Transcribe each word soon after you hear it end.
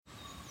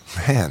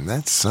Man,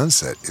 that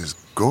sunset is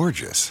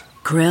gorgeous.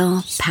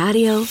 Grill,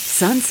 patio,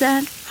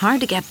 sunset.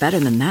 Hard to get better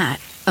than that.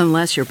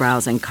 Unless you're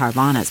browsing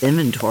Carvana's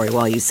inventory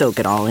while you soak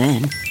it all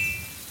in.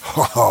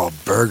 Oh,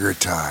 burger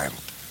time.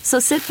 So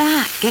sit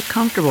back, get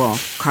comfortable.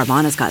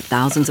 Carvana's got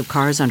thousands of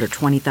cars under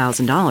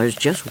 $20,000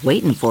 just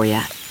waiting for you.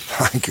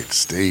 I could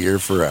stay here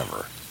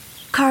forever.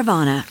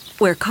 Carvana,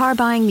 where car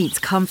buying meets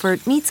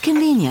comfort, meets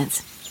convenience.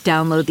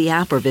 Download the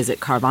app or visit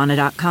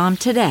Carvana.com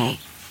today.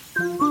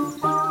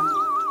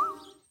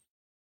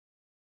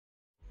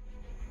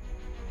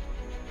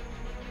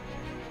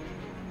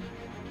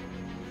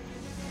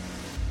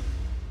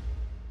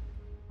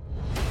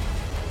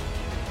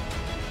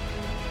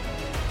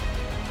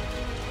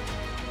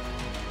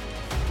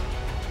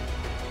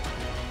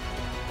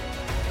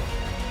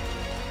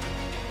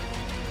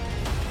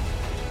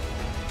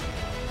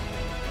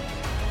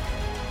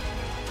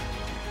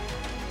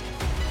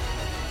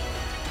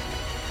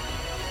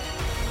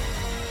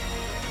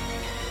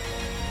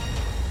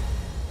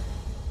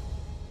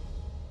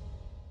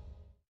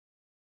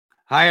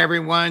 Hi,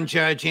 everyone.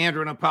 Judge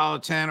Andrew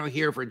Napolitano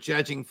here for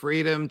Judging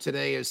Freedom.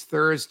 Today is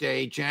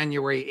Thursday,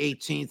 January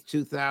 18th,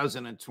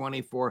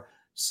 2024.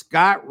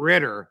 Scott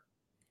Ritter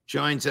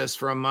joins us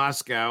from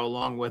Moscow,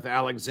 along with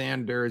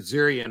Alexander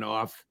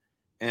Zyryanov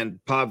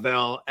and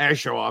Pavel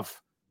Ashov,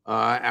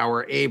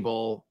 our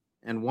able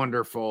and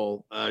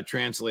wonderful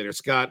translator.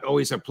 Scott,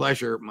 always a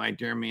pleasure, my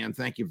dear man.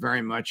 Thank you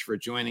very much for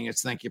joining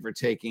us. Thank you for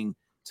taking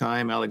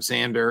time.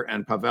 Alexander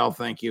and Pavel,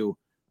 thank you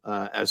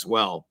as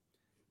well.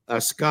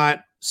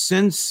 Scott,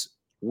 since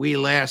we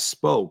last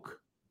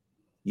spoke,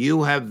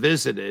 you have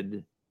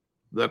visited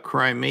the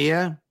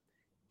Crimea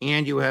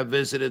and you have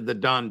visited the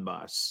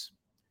Donbas.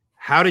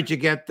 How did you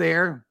get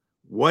there?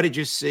 What did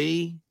you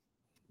see?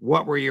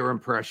 What were your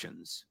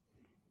impressions?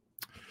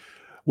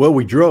 Well,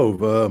 we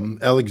drove.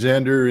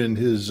 Alexander and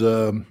his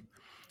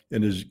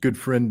good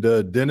friend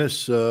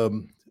Dennis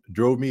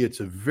drove me.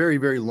 It's a very,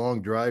 very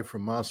long drive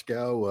from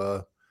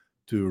Moscow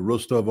to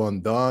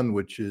Rostov-on-Don,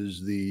 which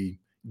is the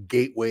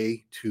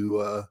gateway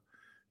to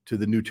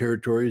the new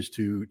territories,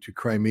 to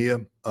Crimea.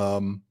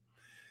 And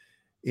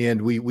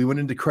we went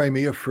into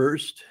Crimea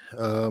first,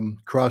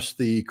 crossed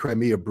the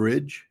Crimea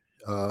Bridge,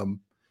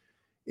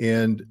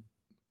 and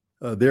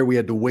there we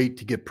had to wait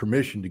to get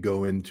permission to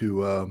go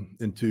into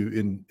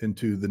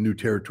the new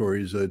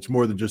territories. It's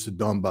more than just the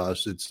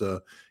Donbas. It's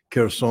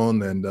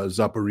Kherson and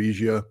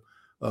Zaporizhia,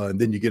 and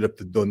then you get up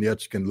to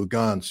Donetsk and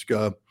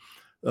Lugansk.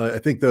 I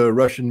think the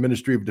Russian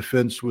Ministry of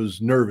Defense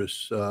was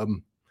nervous.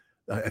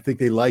 I think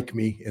they like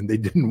me and they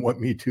didn't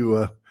want me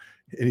to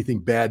anything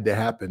bad to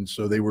happen.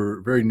 So they were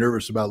very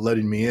nervous about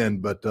letting me in.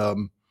 But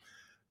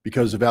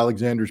because of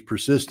Alexander's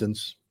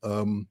persistence,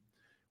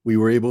 we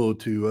were able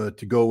to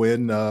go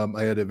in.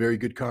 I had a very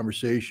good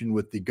conversation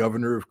with the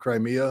governor of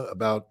Crimea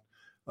about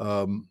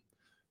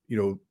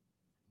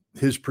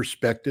his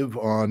perspective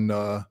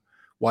on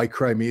why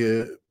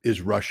Crimea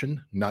is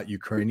Russian, not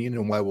Ukrainian,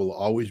 and why it will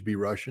always be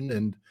Russian.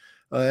 And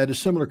I had a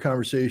similar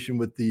conversation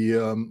with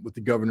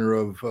the governor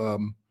of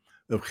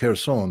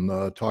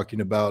Kherson,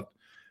 talking about,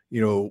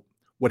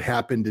 what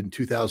happened in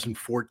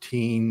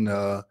 2014,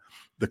 the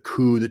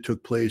coup that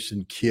took place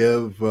in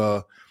Kiev,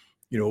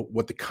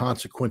 what the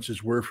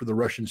consequences were for the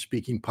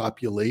Russian-speaking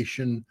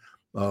population,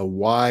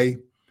 why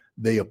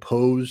they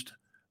opposed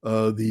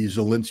the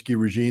Zelensky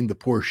regime, the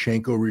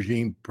Poroshenko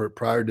regime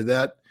prior to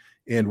that,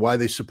 and why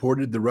they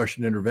supported the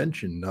Russian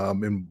intervention,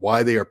 and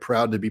why they are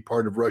proud to be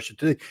part of Russia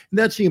today. And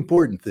that's the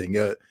important thing.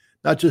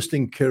 Not just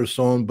in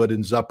Kherson, but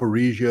in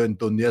Zaporizhia and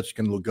Donetsk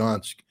and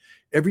Lugansk.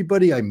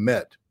 Everybody I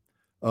met,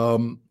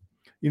 the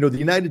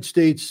United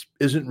States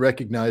isn't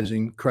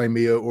recognizing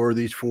Crimea or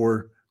these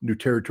four new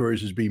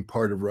territories as being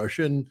part of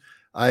Russia. And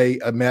I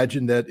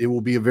imagine that it will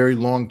be a very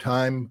long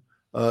time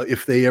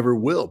if they ever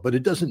will. But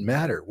it doesn't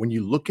matter. When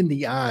you look in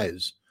the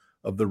eyes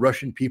of the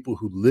Russian people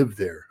who live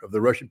there, of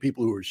the Russian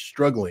people who are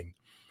struggling,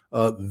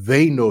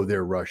 they know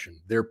they're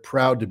Russian. They're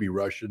proud to be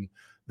Russian.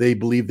 They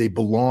believe they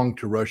belong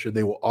to Russia.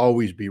 They will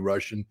always be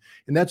Russian.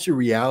 And that's a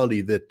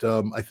reality that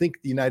I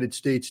think the United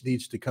States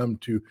needs to come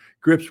to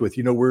grips with.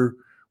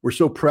 We're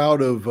so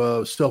proud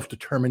of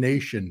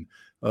self-determination.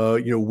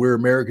 We're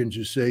Americans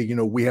who say,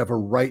 we have a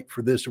right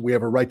for this, or we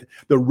have a right.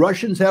 The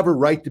Russians have a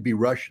right to be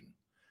Russian.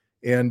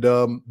 And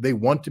they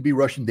want to be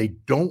Russian. They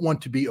don't want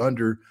to be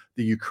under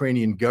the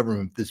Ukrainian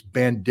government, this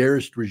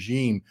Banderist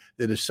regime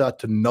that has sought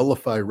to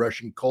nullify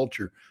Russian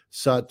culture,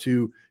 sought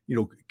to,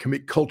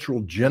 commit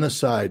cultural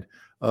genocide.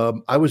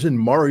 I was in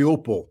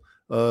Mariupol,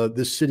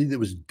 this city that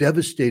was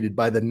devastated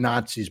by the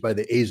Nazis, by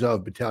the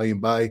Azov battalion,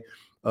 by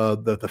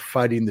the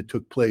fighting that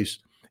took place.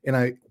 And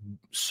I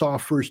saw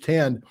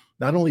firsthand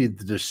not only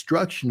the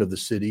destruction of the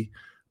city,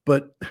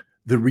 but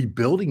the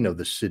rebuilding of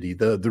the city,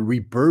 the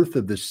rebirth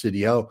of the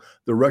city, how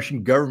the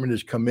Russian government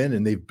has come in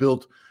and they've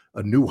built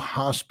a new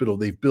hospital.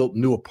 They've built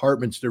new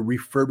apartments. They're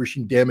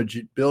refurbishing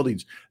damaged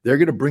buildings. They're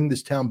going to bring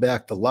this town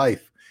back to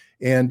life.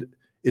 And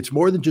it's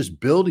more than just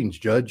buildings,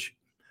 Judge.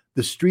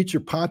 The streets are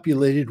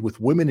populated with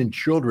women and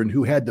children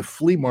who had to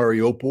flee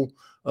Mariupol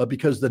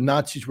because the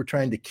Nazis were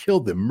trying to kill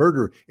them,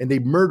 murder, and they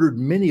murdered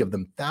many of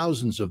them,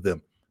 thousands of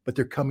them. But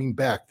they're coming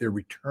back. They're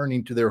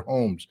returning to their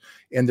homes,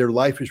 and their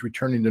life is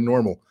returning to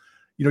normal.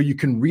 You know, you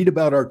can read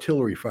about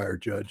artillery fire,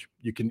 Judge.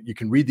 You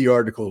can read the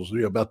articles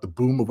about the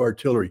boom of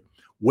artillery.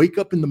 Wake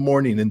up in the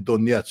morning in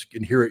Donetsk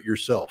and hear it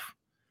yourself,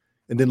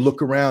 and then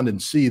look around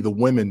and see the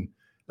women,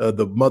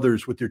 the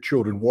mothers with their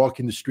children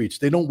walking the streets.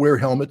 They don't wear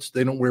helmets.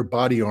 They don't wear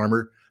body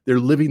armor. They're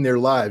living their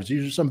lives.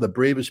 These are some of the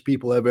bravest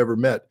people I've ever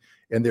met,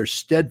 and they're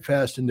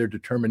steadfast in their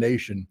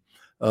determination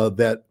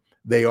that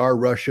they are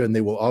Russia and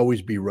they will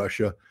always be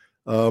Russia.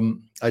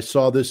 I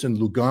saw this in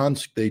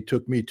Lugansk. They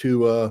took me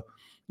to,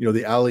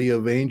 the Alley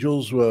of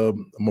Angels, a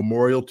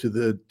memorial to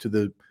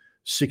the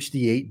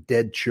 68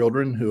 dead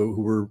children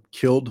who were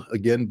killed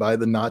again by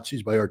the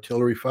Nazis, by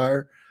artillery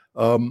fire.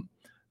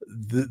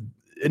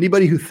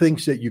 Anybody who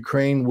thinks that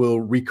Ukraine will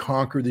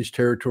reconquer these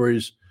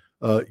territories,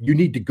 you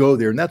need to go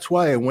there. And that's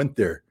why I went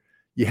there.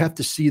 You have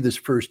to see this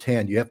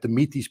firsthand. You have to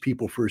meet these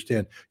people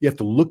firsthand. You have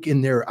to look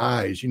in their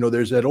eyes. You know,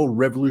 there's that old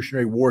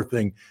Revolutionary War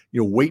thing,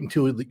 wait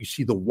until you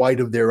see the white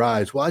of their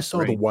eyes. Well, I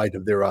saw the white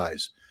of their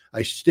eyes.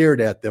 I stared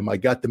at them. I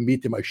got to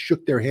meet them. I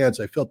shook their hands.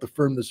 I felt the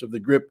firmness of the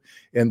grip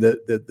and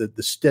the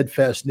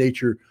steadfast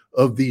nature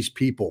of these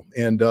people.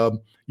 And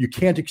you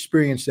can't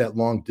experience that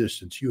long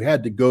distance. You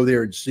had to go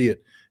there and see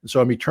it. And so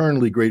I'm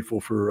eternally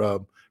grateful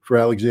for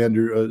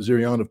Alexander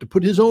Zhiryanov to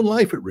put his own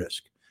life at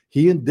risk.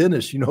 He and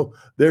Dennis,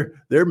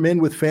 they're men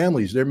with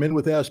families. They're men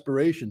with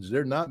aspirations.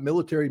 They're not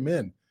military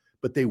men,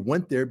 but they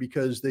went there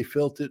because they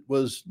felt it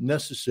was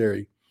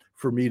necessary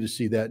for me to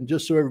see that. And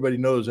just so everybody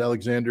knows,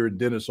 Alexander and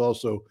Dennis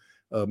also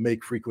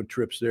make frequent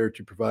trips there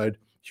to provide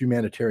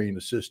humanitarian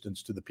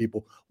assistance to the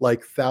people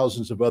like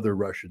thousands of other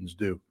Russians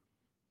do.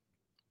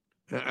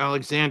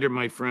 Alexander,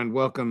 my friend,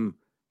 welcome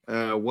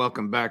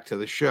back to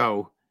the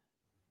show.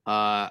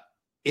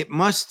 It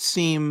must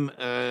seem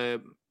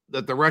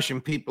that the Russian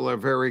people are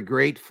very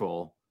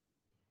grateful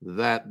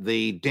that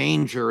the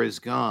danger is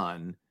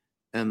gone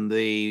and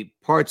the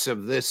parts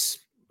of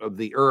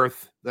the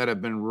earth that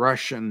have been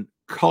Russian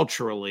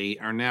culturally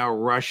are now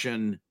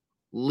Russian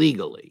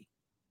legally.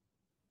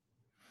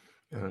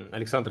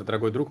 Александр,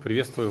 дорогой друг,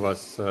 приветствую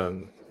вас.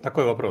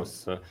 Такой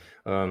вопрос.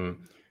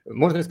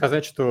 Можно ли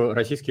сказать, что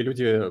российские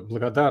люди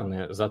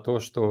благодарны за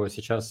то, что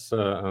сейчас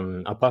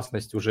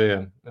опасность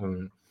уже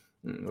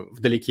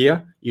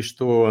вдалеке, и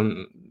что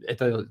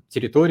эта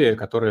территория,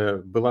 которая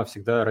была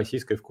всегда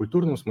российской в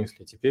культурном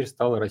смысле, теперь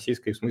стала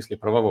российской в смысле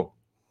правовом?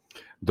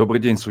 Добрый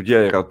день,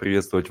 судья. Я рад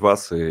приветствовать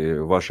вас и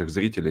ваших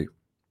зрителей.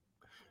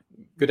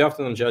 Good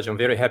afternoon, Judge. I'm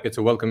very happy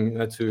to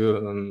welcome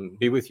to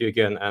be with you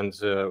again, and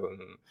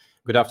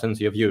good afternoon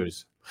to your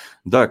viewers.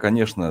 Да,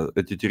 конечно,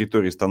 эти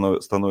территории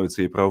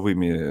становятся и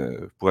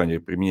правовыми в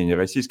плане применения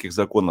российских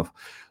законов,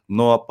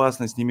 но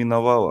опасность не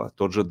миновала.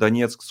 Тот же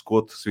Донецк,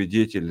 Скотт,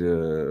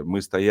 свидетель,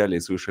 мы стояли и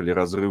слышали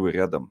разрывы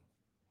рядом.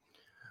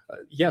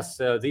 Yes,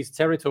 these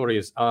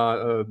territories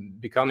are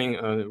becoming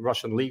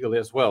Russian legally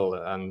as well,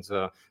 and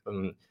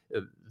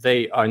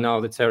they are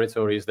now the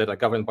territories that are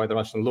governed by the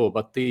Russian law.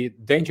 But the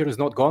danger is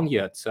not gone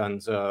yet,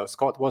 and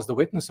Scott was the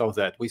witness of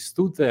that. We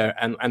stood there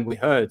and we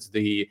heard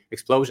the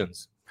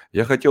explosions.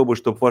 Я хотел бы,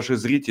 чтобы ваши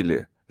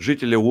зрители,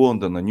 жители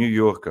Лондона,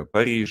 Нью-Йорка,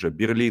 Парижа,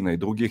 Берлина и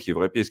других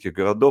европейских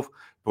городов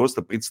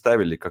просто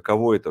представили,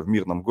 каково это в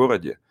мирном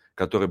городе,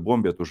 который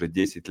бомбят уже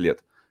 10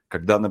 лет.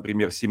 Когда,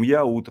 например,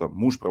 семья утром,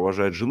 муж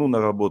провожает жену на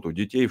работу,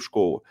 детей в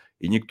школу,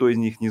 и никто из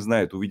них не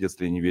знает,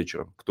 увидятся ли они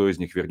вечером, кто из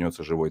них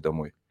вернется живой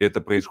домой.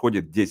 Это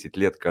происходит 10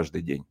 лет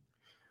каждый день.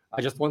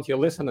 I just want your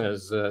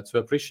listeners to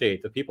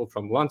appreciate the people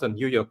from London,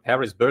 New York,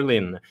 Paris,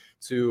 Berlin,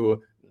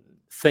 to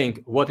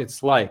think what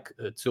it's like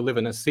to live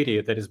in a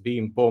city that is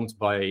being bombed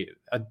by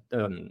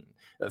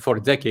for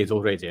decades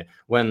already.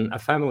 When a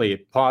family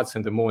parts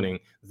in the morning,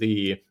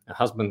 the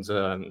husband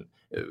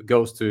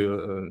goes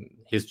to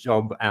his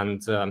job,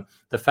 and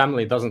the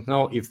family doesn't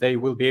know if they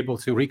will be able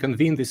to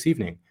reconvene this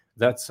evening.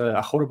 That's a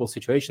horrible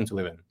situation to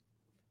live in.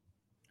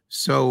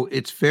 So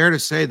it's fair to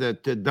say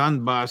that the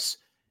Donbas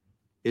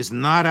is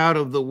not out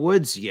of the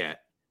woods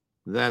yet,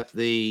 that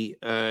the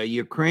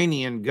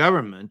Ukrainian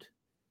government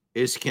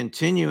is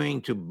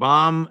continuing to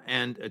bomb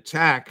and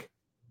attack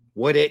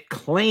what it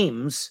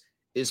claims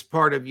is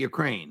part of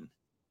Ukraine.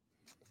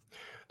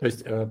 То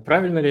есть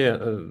правильно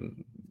ли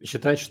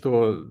считать,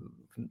 что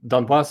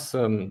Донбасс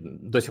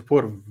до сих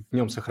пор в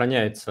нем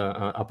сохраняется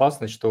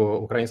опасность,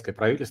 что украинское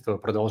правительство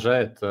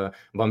продолжает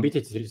бомбить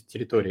эти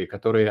территории,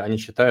 которые они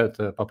считают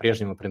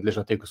по-прежнему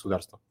принадлежат их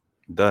государству?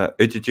 Да,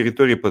 эти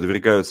территории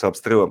подвергаются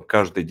обстрелам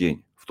каждый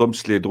день, в том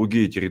числе и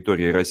другие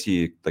территории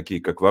России,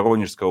 такие как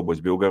Воронежская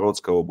область,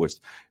 Белгородская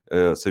область,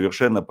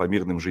 совершенно по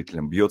мирным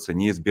жителям. Бьется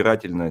не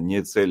избирательно,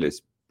 не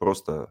целясь,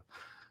 просто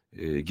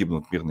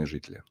гибнут мирные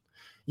жители.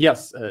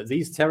 Yes,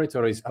 these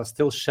territories are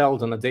still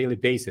shelled on a daily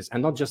basis,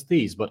 and not just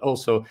these, but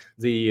also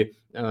the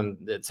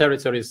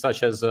territories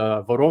such as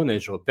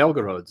Voronezh or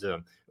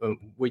Belgorod,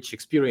 which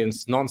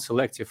experience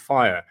non-selective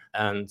fire.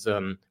 And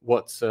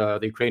what the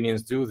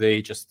Ukrainians do,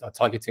 they just are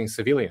targeting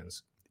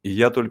civilians. И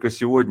я только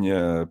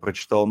сегодня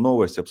прочитал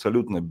новость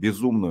абсолютно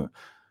безумную.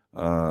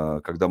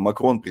 когда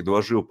Макрон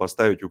предложил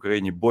поставить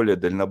Украине более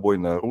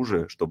дальнобойное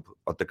оружие, чтобы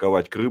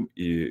атаковать Крым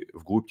и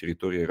вглубь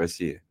территории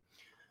России.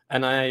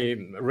 And I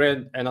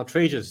read an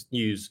outrageous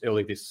news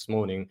early this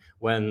morning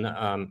when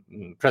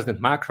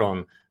President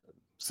Macron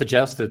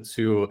suggested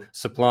to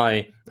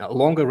supply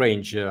longer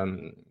range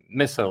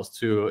missiles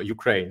to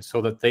Ukraine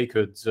so that they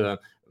could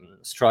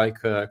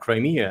strike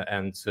Crimea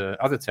and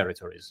other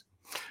territories.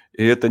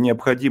 И это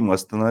необходимо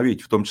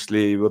остановить, в том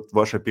числе и вот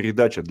ваша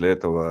передача для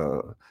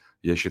этого,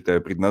 я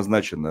считаю,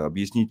 предназначена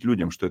объяснить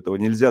людям, что этого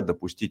нельзя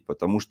допустить,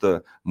 потому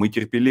что мы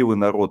терпеливый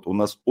народ, у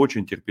нас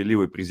очень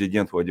терпеливый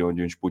президент Владимир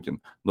Владимирович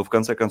Путин, но в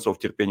конце концов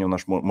терпение у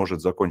нас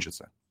может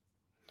закончиться.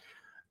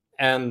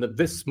 And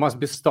this must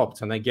be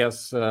stopped. And I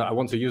guess I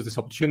want to use this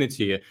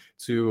opportunity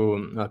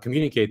to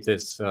communicate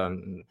this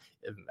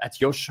at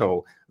your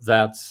show,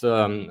 that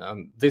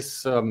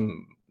this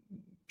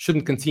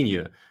shouldn't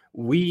continue.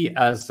 We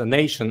as a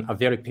nation are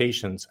very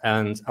patient,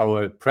 and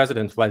our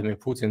president, Vladimir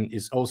Putin,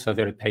 is also a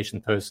very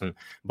patient person.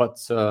 But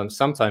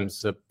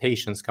sometimes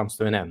patience comes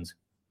to an end.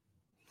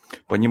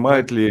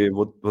 Понимают ли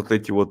вот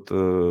эти вот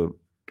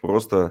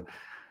просто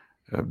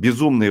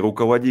безумные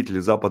руководители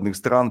западных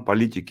стран,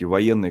 политики,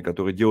 военные,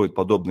 которые делают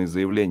подобные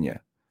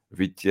заявления?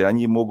 Ведь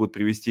они могут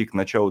привести к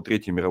началу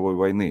Третьей мировой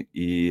войны,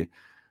 и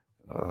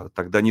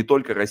тогда не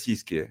только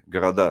российские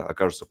города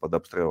окажутся под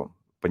обстрелом.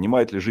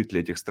 Понимают ли жители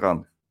этих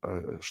стран,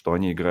 что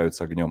они играют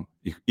с огнем?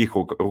 Их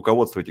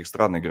руководство этих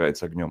стран играет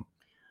с огнем.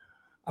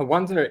 I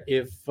wonder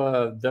if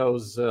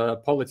those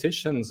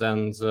politicians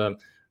and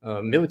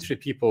military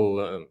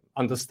people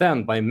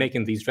understand by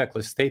making these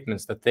reckless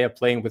statements that they are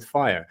playing with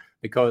fire,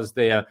 because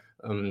they are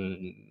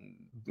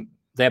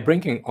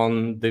bringing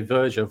on the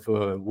verge of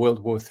World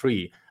War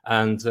III.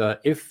 And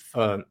if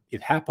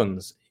it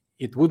happens,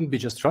 it wouldn't be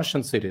just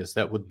Russian cities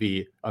that would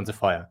be under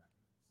fire.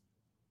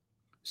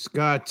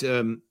 Scott,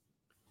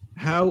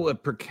 how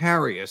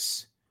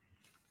precarious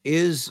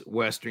is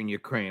Western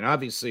Ukraine?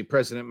 Obviously,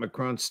 President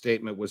Macron's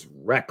statement was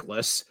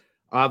reckless.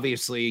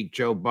 Obviously,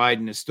 Joe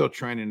Biden is still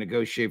trying to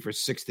negotiate for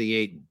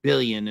 $68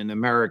 billion in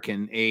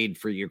American aid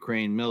for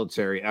Ukraine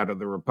military out of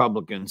the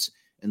Republicans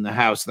in the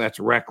House. That's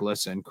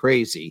reckless and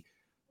crazy.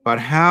 But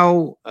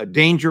how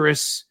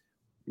dangerous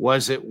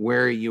was it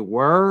where you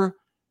were?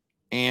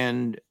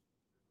 And,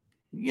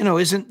 you know,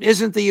 isn't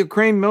the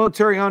Ukraine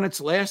military on its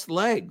last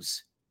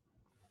legs?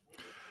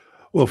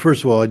 Well,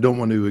 first of all, I don't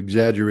want to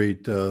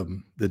exaggerate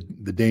the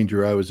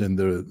danger I was in.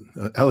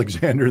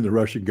 Alexander and the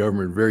Russian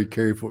government very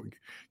careful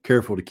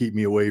to keep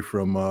me away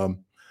from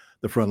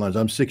the front lines.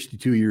 I'm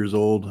 62 years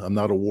old. I'm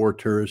not a war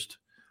tourist.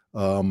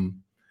 My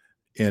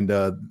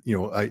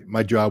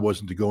job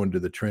wasn't to go into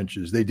the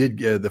trenches. They did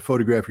the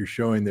photograph you're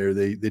showing there.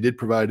 They did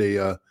provide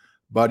a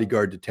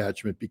bodyguard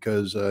detachment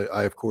because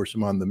I, of course,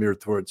 am on the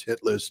Mirotvorets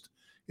hit list,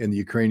 and the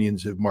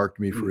Ukrainians have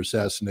marked me for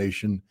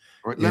assassination.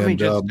 Let me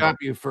just stop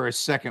you for a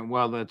second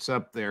while that's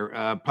up there.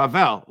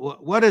 Pavel,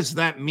 what does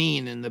that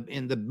mean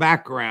in the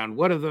background?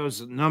 What do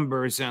those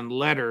numbers and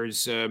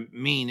letters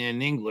mean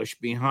in English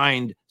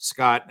behind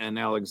Scott and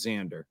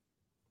Alexander?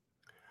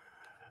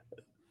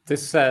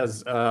 This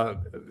says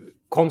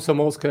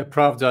Komsomolskaya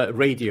Pravda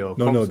Radio.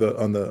 No,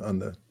 on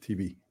the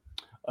TV.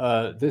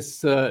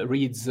 This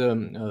reads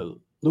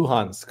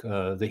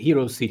Luhansk, the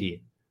hero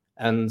city.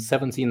 And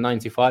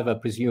 1795, I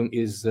presume,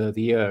 is the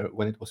year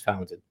when it was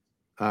founded.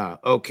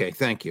 Okay,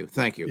 thank you.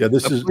 Yeah,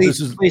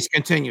 please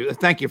continue.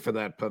 Thank you for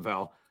that,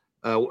 Pavel.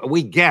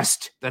 We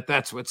guessed that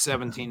that's what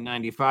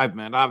 1795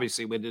 meant.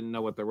 Obviously, we didn't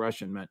know what the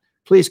Russian meant.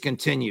 Please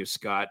continue,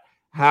 Scott.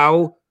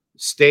 How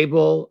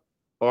stable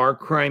are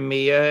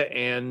Crimea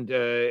and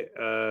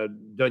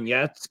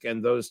Donetsk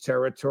and those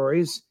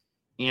territories,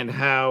 and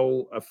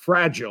how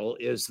fragile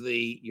is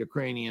the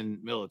Ukrainian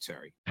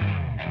military?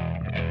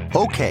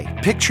 Okay,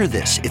 picture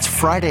this. It's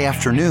Friday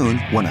afternoon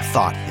when a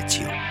thought hits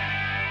you.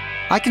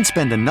 I can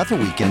spend another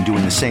weekend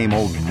doing the same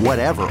old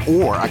whatever,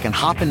 or I can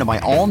hop into my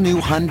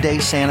all-new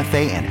Hyundai Santa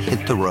Fe and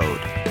hit the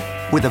road.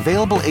 With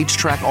available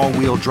H-Track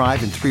all-wheel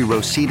drive and 3-row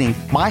seating,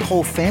 my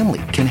whole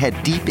family can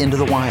head deep into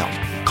the wild.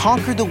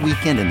 Conquer the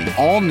weekend in the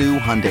all-new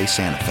Hyundai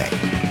Santa Fe.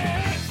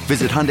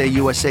 Visit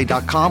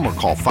HyundaiUSA.com or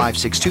call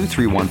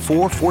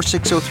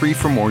 562-314-4603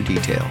 for more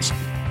details.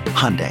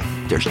 Hyundai,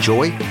 there's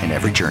joy in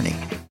every journey.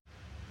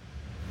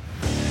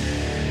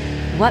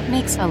 What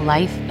makes a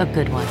life a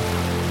good one?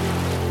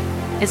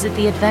 Is it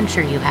the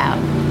adventure you have?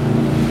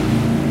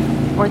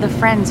 Or the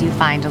friends you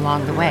find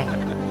along the way?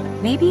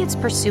 Maybe it's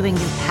pursuing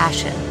your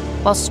passion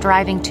while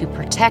striving to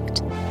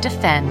protect,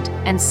 defend,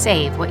 and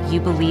save what you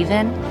believe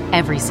in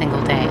every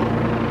single day.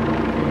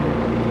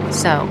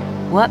 So,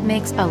 what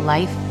makes a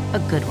life a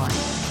good one?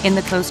 In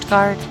the Coast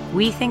Guard,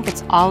 we think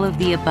it's all of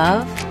the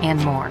above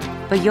and more,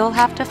 but you'll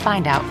have to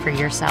find out for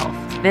yourself.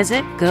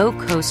 Visit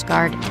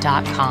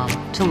gocoastguard.com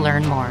to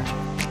learn more.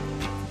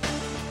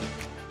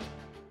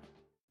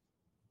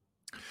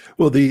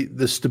 Well,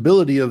 the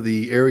stability of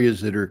the areas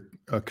that are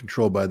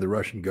controlled by the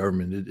Russian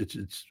government,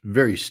 it's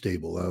very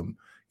stable.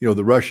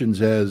 The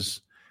Russians,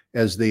 as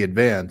they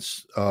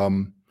advance,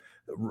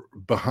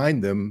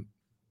 behind them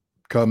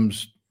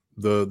comes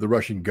the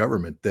Russian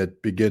government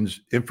that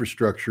begins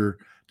infrastructure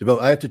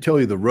develop. I have to tell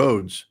you, the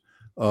roads,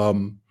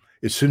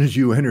 as soon as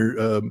you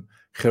enter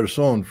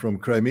Kherson from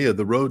Crimea,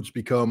 the roads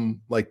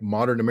become like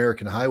modern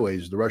American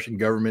highways. The Russian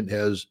government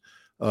has,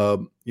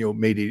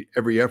 made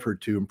every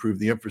effort to improve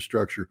the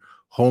infrastructure.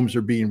 Homes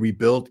are being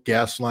rebuilt,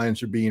 gas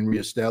lines are being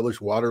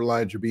reestablished, water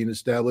lines are being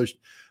established.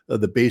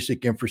 The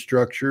basic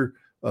infrastructure,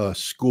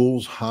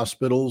 schools,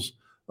 hospitals,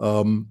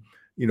 the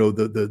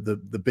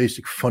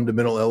basic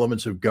fundamental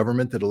elements of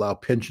government that allow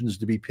pensions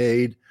to be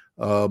paid,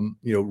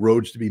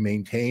 roads to be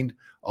maintained.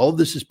 All of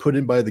this is put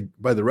in by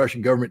the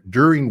Russian government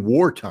during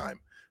wartime.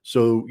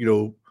 So,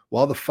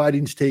 while the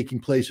fighting's taking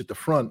place at the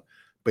front,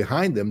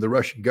 behind them, the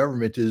Russian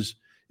government is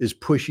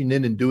pushing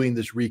in and doing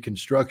this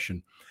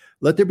reconstruction.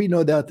 Let there be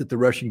no doubt that the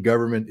Russian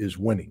government is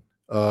winning.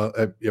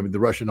 The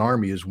Russian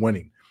army is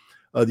winning.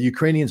 The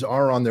Ukrainians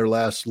are on their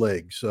last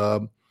legs.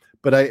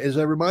 But as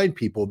I remind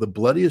people, the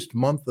bloodiest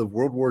month of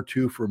World War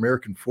II for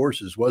American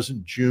forces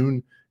wasn't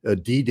June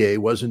D-Day,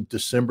 wasn't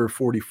December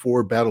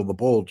 44, Battle of the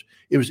Bulge.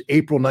 It was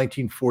April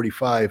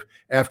 1945,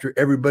 after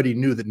everybody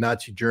knew that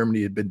Nazi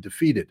Germany had been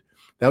defeated.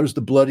 That was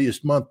the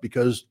bloodiest month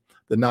because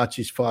the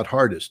Nazis fought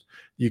hardest.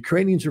 The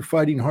Ukrainians are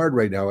fighting hard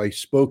right now. I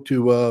spoke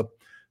to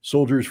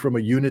soldiers from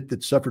a unit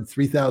that suffered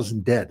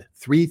 3,000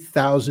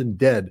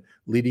 dead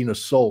leading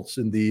assaults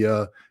in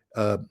the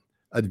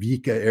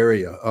Advika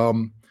area.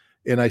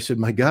 And I said,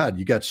 my God,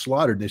 you got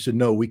slaughtered. And they said,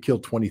 no, we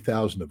killed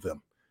 20,000 of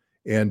them.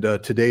 And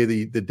today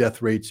the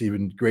death rate's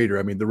even greater.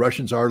 I mean, the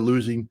Russians are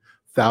losing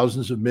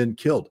thousands of men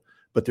killed,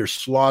 but they're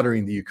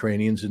slaughtering the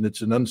Ukrainians, and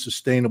it's an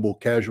unsustainable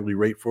casualty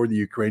rate for the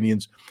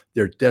Ukrainians.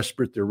 They're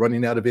desperate. They're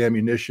running out of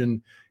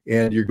ammunition,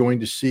 and you're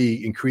going to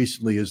see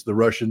increasingly as the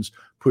Russians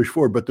push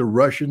forward. But the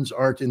Russians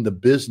aren't in the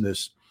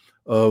business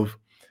of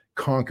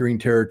conquering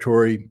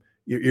territory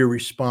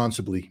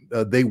irresponsibly.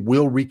 They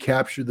will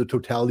recapture the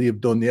totality of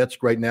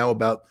Donetsk. Right now,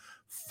 about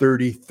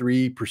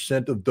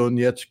 33% of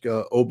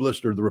Donetsk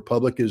Oblast, or the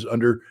Republic, is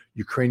under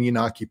Ukrainian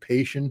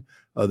occupation.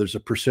 There's a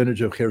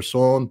percentage of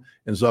Kherson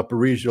and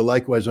Zaporizhia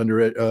likewise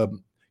under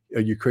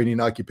a Ukrainian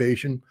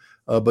occupation.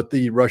 But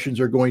the Russians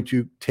are going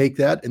to take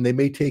that, and they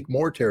may take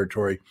more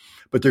territory.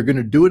 But they're going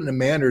to do it in a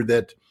manner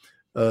that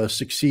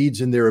succeeds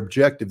in their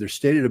objective, their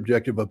stated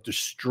objective of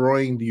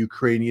destroying the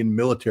Ukrainian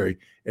military.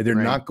 And they're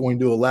not going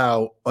to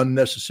allow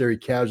unnecessary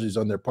casualties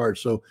on their part.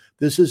 So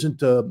this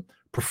isn't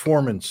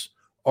performance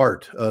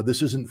art.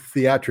 This isn't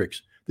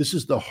theatrics. This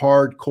is the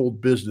hard,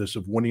 cold business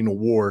of winning a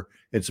war.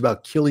 It's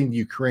about killing the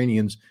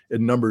Ukrainians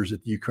in numbers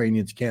that the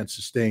Ukrainians can't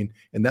sustain.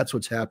 And that's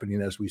what's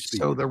happening as we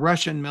speak. So the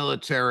Russian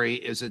military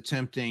is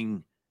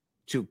attempting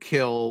to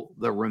kill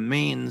the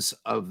remains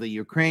of the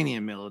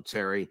Ukrainian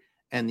military,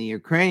 and the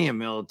Ukrainian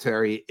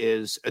military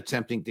is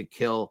attempting to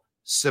kill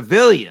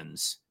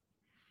civilians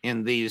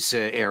in these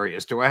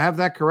areas. Do I have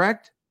that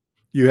correct?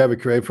 You have it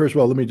correct. First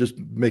of all, let me just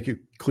make a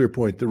clear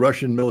point. The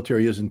Russian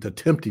military isn't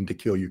attempting to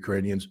kill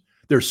Ukrainians.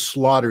 They're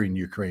slaughtering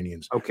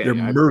Ukrainians. Okay, they're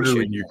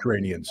murdering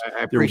Ukrainians.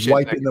 They're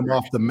wiping them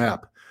off the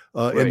map.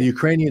 And the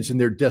Ukrainians, in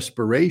their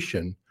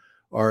desperation,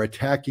 are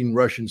attacking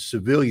Russian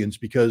civilians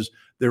because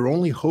their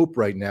only hope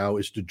right now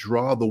is to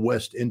draw the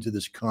West into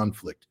this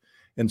conflict.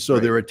 And so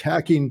they're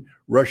attacking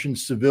Russian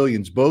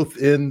civilians, both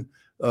in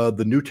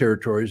the new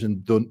territories,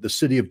 and the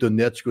city of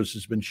Donetsk, which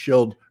has been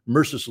shelled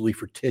mercilessly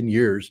for 10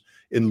 years,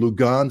 in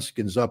Lugansk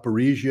and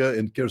Zaporizhia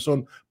and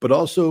Kherson, but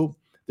also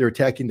they're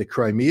attacking the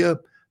Crimea,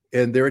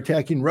 and they're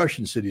attacking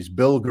Russian cities,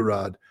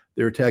 Belgorod,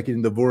 they're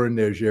attacking the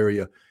Voronezh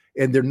area,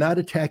 and they're not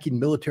attacking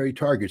military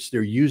targets.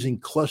 They're using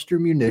cluster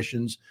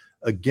munitions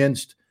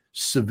against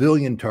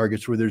civilian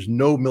targets where there's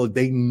no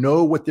military. They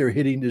know what they're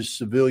hitting is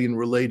civilian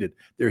related.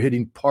 They're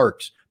hitting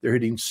parks, they're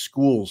hitting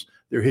schools,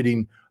 they're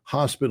hitting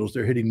hospitals,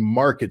 they're hitting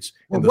markets.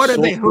 Well, what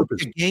do they hope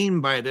to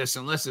gain by this,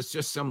 unless it's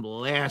just some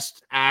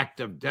last act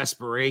of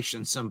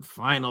desperation, some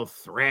final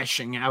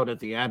thrashing out at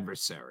the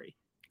adversary?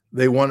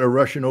 They want a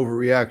Russian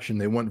overreaction.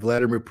 They want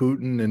Vladimir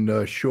Putin and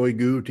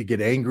Shoigu to get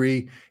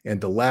angry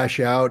and to lash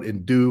out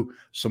and do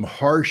some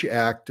harsh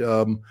act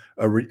of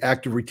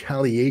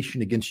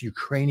retaliation against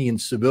Ukrainian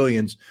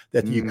civilians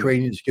that the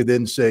Ukrainians could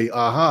then say,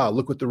 aha,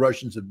 look what the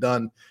Russians have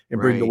done,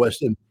 and bring the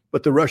West in.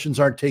 But the Russians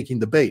aren't taking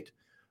the bait.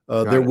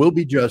 There will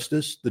be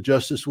justice. The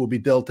justice will be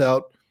dealt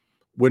out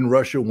when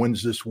Russia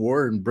wins this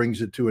war and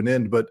brings it to an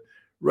end. But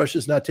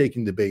Russia's not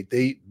taking the bait.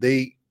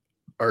 They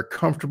are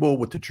comfortable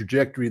with the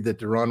trajectory that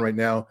they're on right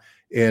now.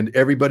 And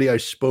everybody I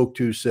spoke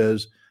to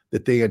says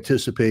that they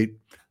anticipate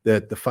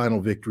that the final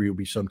victory will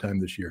be sometime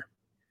this year.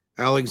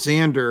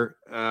 Alexander,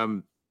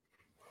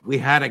 we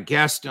had a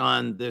guest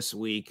on this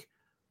week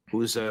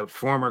who's a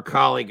former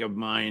colleague of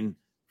mine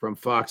from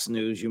Fox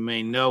News. You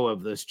may know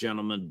of this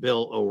gentleman,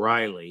 Bill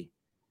O'Reilly.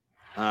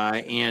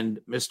 And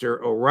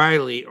Mr.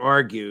 O'Reilly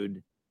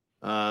argued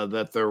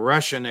that the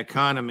Russian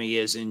economy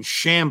is in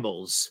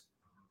shambles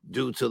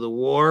due to the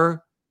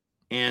war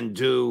and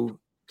due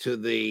to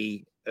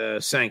the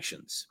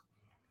sanctions.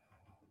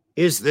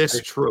 Is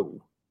this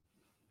true?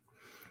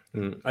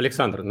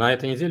 Александр, на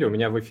этой неделе у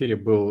меня в эфире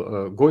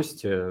был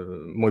гость,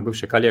 мой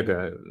бывший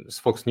коллега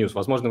с Fox News,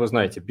 возможно, вы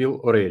знаете, Билл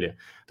О'Рейли.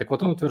 Так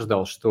вот, он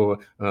утверждал,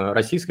 что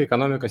российская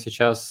экономика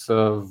сейчас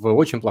в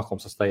очень плохом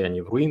состоянии,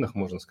 в руинах,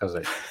 можно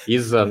сказать,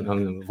 из-за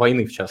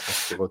войны, в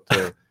частности. Вот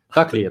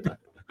так ли это?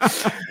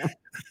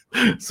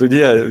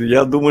 Судья,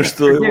 я думаю,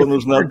 что его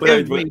нужно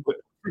отправить...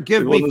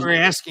 Forgive me for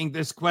asking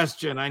this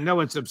question. I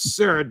know it's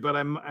absurd, but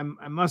I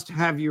must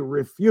have you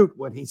refute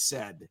what he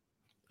said.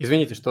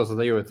 Извините, что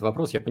задаю этот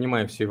вопрос. Я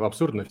понимаю всю его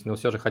абсурдность, но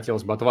все же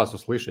хотелось бы от вас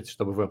услышать,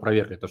 чтобы вы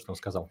опровергли то, что он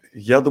сказал.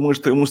 Я думаю,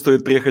 что ему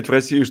стоит приехать в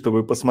Россию,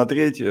 чтобы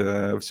посмотреть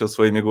все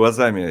своими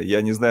глазами.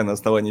 Я не знаю, на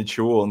основании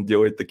чего он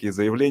делает такие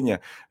заявления.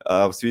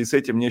 А в связи с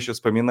этим мне еще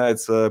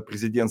вспоминается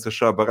президент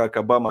США Барак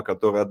Обама,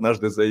 который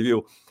однажды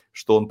заявил,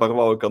 что он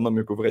порвал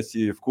экономику в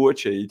России в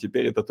клочья, и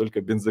теперь это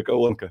только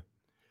бензоколонка.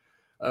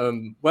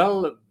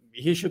 Well,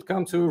 he should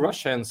come to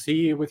Russia and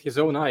see with his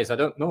own eyes. I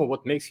don't know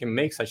what makes him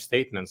make such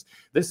statements.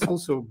 This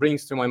also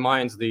brings to my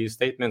mind the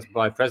statements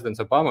by President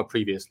Obama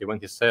previously when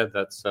he said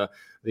that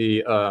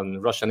the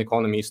Russian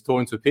economy is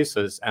torn to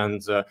pieces and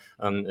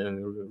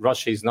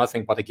Russia is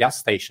nothing but a gas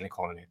station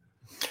economy.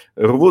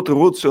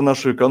 Рвут всю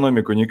нашу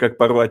экономику, никак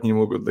порвать не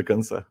могут до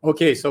конца.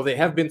 Okay, so they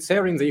have been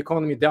tearing the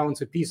economy down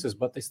to pieces,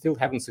 but they still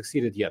haven't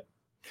succeeded yet.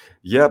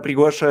 Я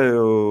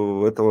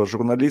приглашаю этого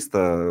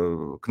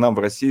журналиста к нам в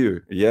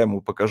Россию, я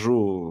ему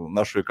покажу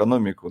нашу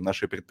экономику,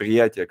 наши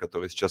предприятия,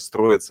 которые сейчас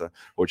строятся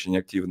очень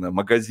активно,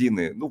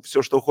 магазины,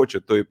 все, что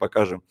хочет, то и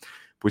покажем.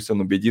 Пусть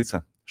он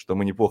убедится, что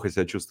мы неплохо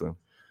себя чувствуем.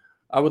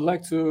 I would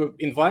like to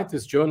invite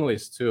this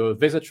journalist to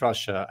visit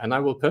Russia, and I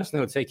will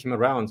personally take him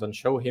around and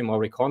show him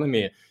our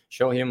economy,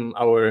 show him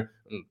our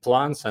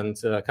plants and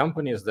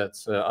companies that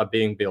are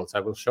being built. I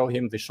will show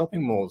him the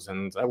shopping malls,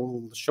 and I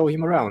will show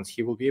him around.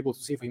 He will be able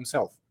to see for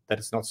himself that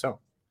it's not so.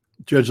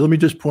 Judge, let me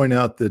just point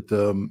out that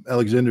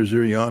Alexander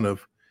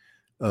Zuryanov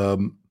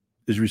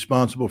is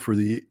responsible for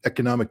the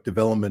economic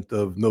development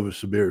of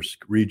Novosibirsk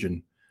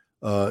region.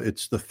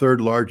 It's the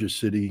third largest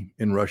city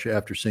in Russia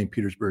after St.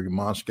 Petersburg and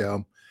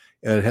Moscow.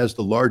 And it has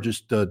the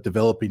largest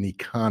developing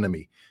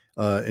economy.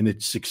 And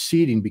it's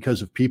succeeding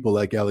because of people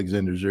like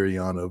Alexander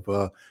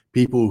Zuryanov,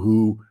 people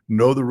who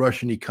know the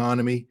Russian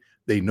economy.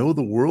 They know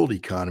the world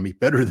economy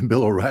better than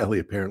Bill O'Reilly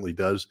apparently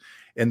does.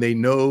 And they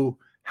know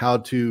how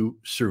to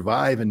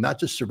survive, and not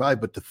just survive,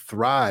 but to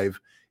thrive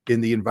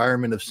in the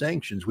environment of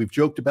sanctions. We've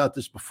joked about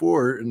this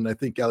before, and I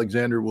think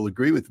Alexander will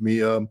agree with me.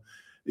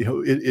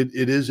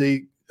 It is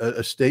a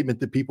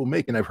statement that people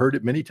make, and I've heard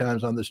it many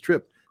times on this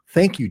trip.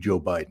 Thank you, Joe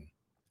Biden.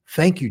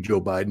 Thank you, Joe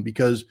Biden,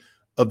 because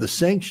of the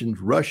sanctions,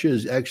 Russia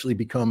has actually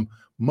become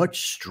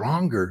much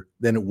stronger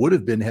than it would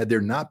have been had there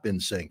not been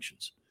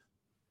sanctions.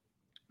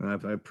 I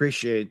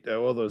appreciate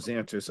all those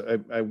answers.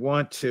 I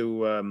want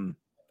to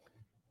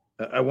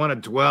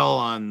dwell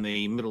on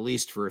the Middle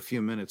East for a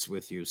few minutes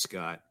with you,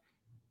 Scott.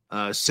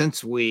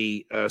 Since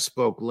we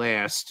spoke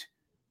last,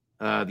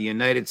 the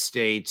United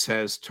States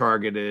has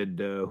targeted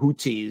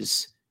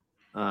Houthis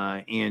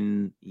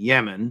in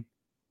Yemen.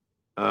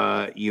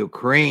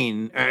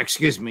 Iran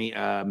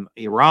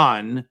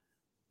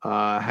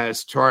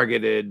has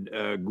targeted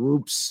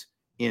groups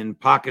in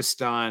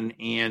Pakistan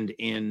and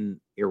in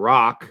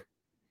Iraq.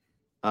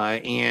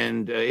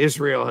 And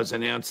Israel has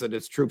announced that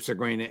its troops are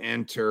going to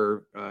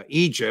enter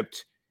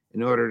Egypt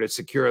in order to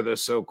secure the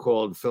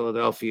so-called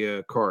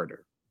Philadelphia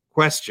corridor.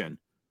 Question: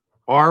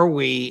 are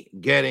we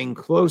getting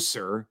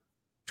closer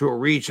to a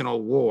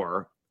regional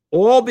war,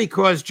 all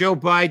because Joe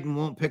Biden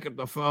won't pick up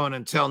the phone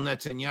and tell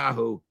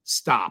Netanyahu,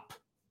 stop?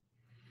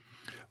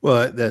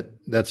 Well,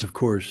 that's of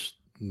course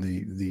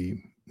the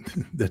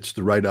that's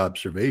the right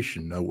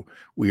observation. No,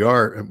 we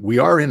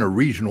are in a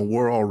regional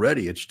war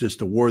already. It's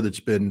just a war that's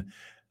been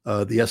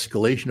the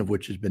escalation of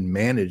which has been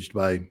managed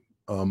by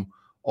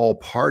all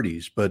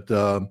parties. But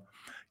the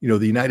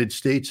United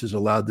States has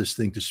allowed this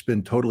thing to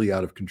spin totally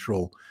out of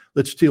control.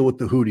 Let's deal with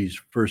the Houthis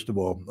first of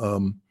all.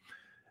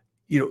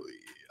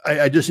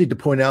 I just need to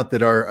point out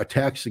that our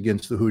attacks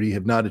against the Houthi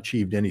have not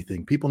achieved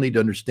anything. People need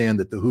to understand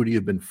that the Houthi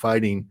have been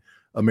fighting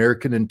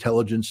American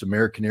intelligence,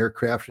 American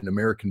aircraft, and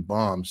American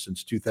bombs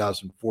since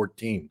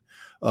 2014.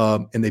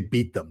 And they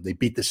beat them. They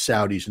beat the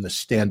Saudis in a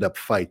stand-up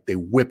fight. They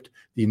whipped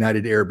the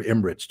United Arab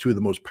Emirates. Two of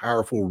the most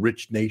powerful,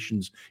 rich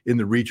nations in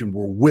the region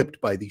were whipped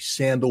by the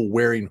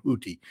sandal-wearing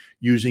Houthi,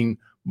 using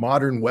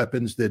modern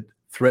weapons that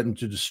threatened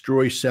to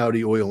destroy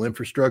Saudi oil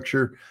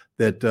infrastructure,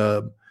 that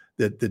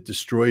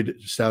destroyed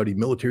Saudi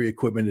military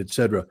equipment,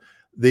 etc.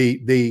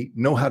 They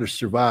know how to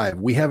survive.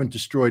 We haven't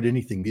destroyed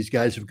anything. These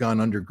guys have gone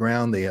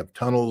underground. They have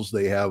tunnels.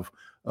 They have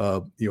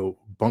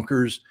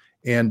bunkers,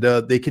 and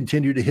they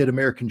continue to hit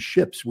American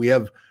ships. We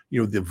have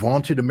the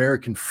vaunted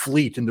American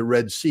fleet in the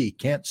Red Sea.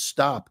 Can't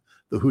stop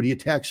the Houthi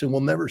attacks, and will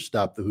never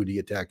stop the Houthi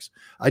attacks.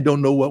 I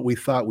don't know what we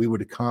thought we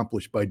would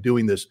accomplish by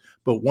doing this,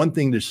 but one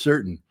thing is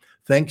certain.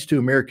 Thanks to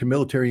American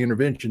military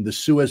intervention, the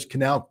Suez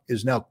Canal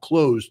is now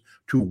closed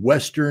to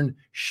Western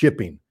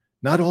shipping.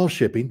 Not all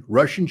shipping.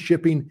 Russian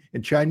shipping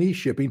and Chinese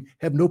shipping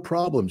have no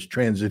problems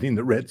transiting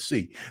the Red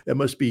Sea. That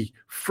must be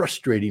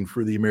frustrating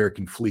for the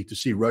American fleet to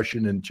see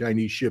Russian and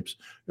Chinese ships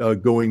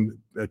going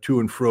to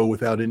and fro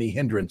without any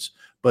hindrance.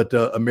 But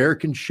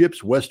American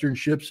ships, Western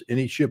ships,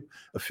 any ship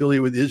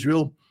affiliated with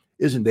Israel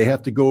isn't. They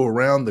have to go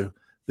around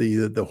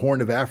the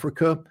Horn of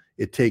Africa.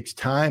 It takes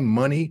time,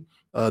 money.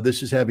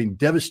 This is having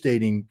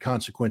devastating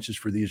consequences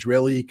for the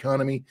Israeli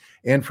economy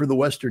and for the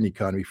Western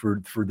economy,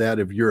 for that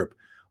of Europe.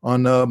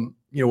 On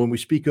when we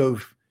speak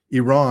of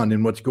Iran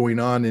and what's going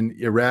on in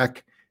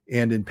Iraq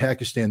and in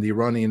Pakistan, the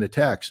Iranian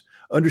attacks,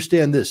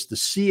 understand this: the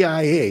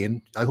CIA,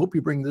 and I hope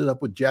you bring this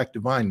up with Jack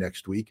Devine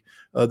next week.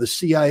 The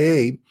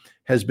CIA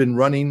has been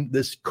running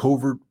this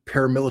covert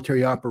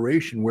paramilitary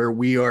operation where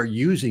we are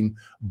using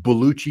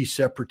Baluchi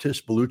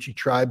separatists, Baluchi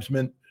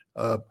tribesmen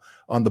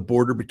on the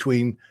border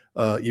between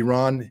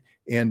Iran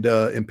and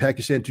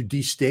Pakistan to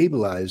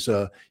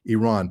destabilize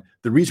Iran.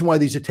 The reason why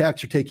these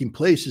attacks are taking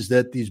place is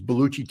that these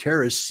Baluchi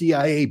terrorists,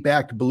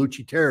 CIA-backed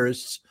Baluchi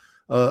terrorists,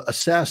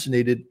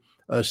 assassinated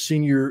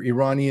senior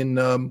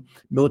Iranian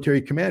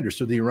military commanders.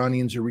 So the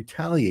Iranians are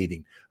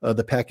retaliating.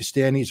 The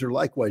Pakistanis are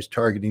likewise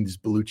targeting these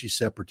Baluchi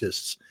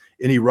separatists.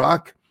 In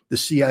Iraq, the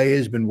CIA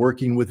has been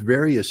working with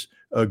various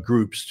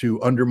groups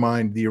to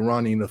undermine the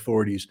Iranian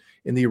authorities,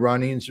 and the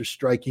Iranians are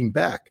striking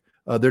back.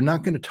 They're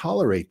not going to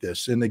tolerate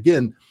this. And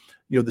again,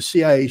 the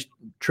CIA's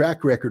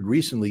track record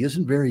recently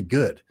isn't very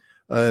good.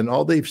 And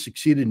all they've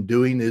succeeded in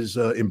doing is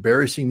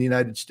embarrassing the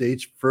United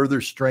States,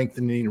 further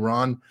strengthening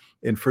Iran,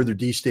 and further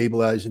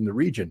destabilizing the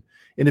region.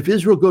 And if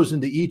Israel goes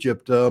into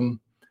Egypt,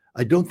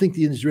 I don't think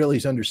the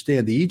Israelis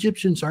understand. The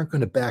Egyptians aren't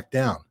going to back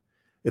down.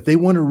 If they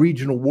want a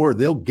regional war,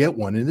 they'll get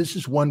one. And this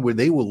is one where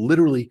they will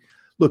literally,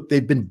 look,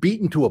 they've been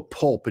beaten to a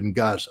pulp in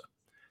Gaza.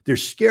 They're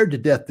scared to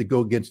death to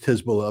go against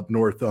Hezbollah up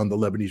north on the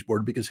Lebanese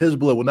border because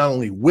Hezbollah will not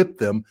only whip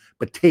them,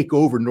 but take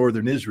over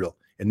northern Israel.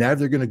 And now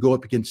they're going to go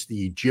up against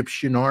the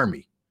Egyptian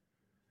army.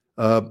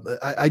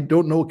 I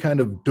don't know what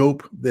kind of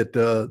dope that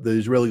the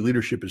Israeli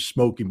leadership is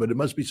smoking, but it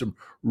must be some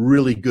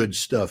really good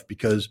stuff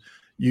because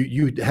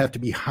you have to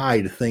be high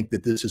to think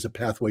that this is a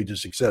pathway to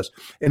success.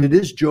 And it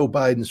is Joe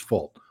Biden's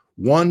fault.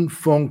 One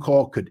phone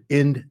call could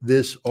end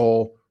this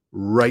all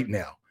right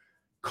now.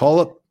 Call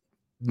up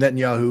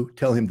Netanyahu,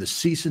 tell him to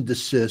cease and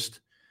desist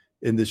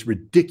in this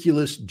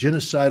ridiculous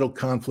genocidal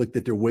conflict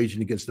that they're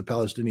waging against the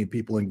Palestinian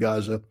people in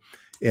Gaza,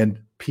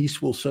 and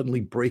peace will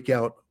suddenly break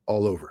out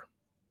all over.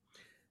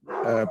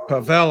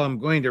 Pavel, I'm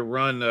going to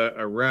run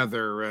a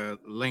rather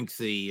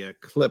lengthy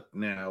clip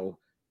now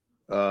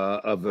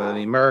of the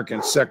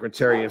American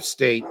Secretary of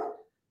State,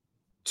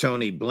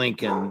 Tony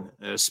Blinken,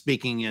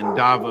 speaking in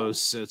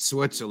Davos,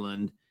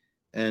 Switzerland,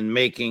 and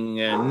making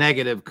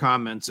negative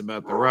comments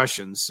about the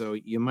Russians. So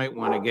you might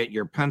want to get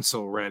your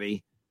pencil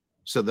ready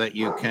so that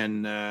you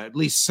can at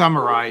least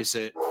summarize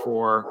it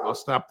for, I'll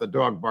stop the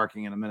dog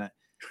barking in a minute,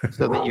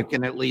 so that you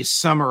can at least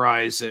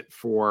summarize it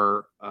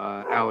for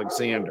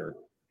Alexander.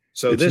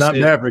 So it's not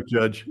Maverick,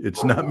 Judge.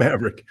 It's not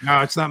Maverick.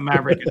 No, it's not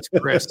Maverick. It's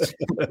Chris.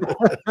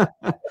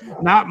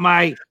 Not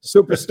my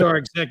superstar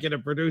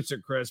executive producer,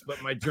 Chris, but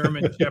my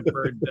German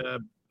Shepherd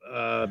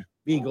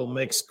Beagle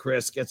mix,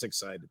 Chris, gets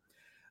excited.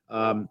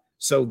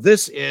 So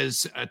this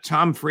is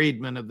Tom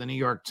Friedman of the New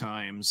York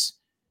Times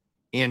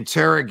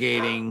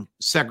interrogating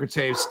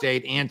Secretary of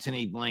State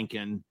Antony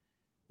Blinken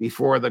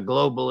before the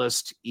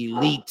globalist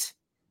elite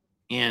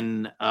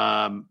in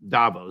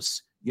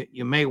Davos.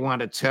 You may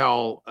want to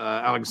tell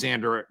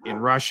Alexander in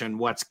Russian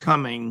what's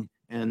coming,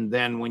 and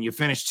then when you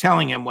finish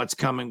telling him what's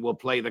coming, we'll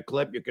play the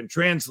clip. You can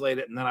translate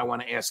it, and then I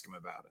want to ask him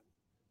about it.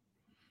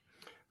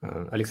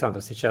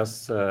 Александр,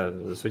 сейчас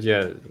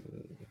судья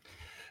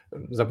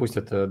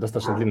запустит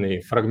достаточно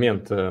длинный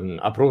фрагмент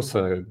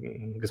опроса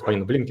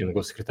господина Блинкена,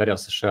 госсекретаря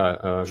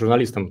США,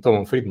 журналистом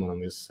Томом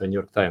Фридманом из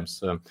 «Нью-Йорк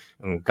Таймс»,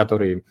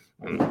 который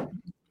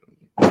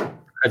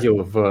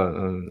ходил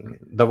в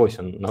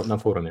Давосе на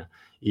форуме.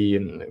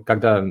 И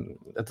когда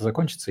это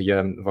закончится,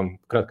 я вам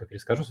кратко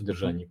перескажу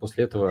содержание.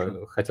 После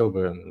этого хотел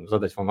бы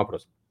задать вам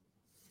вопрос.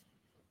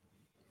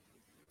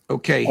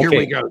 Okay, here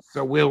we go.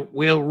 So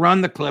we'll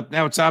run the clip.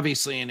 Now it's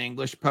obviously in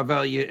English.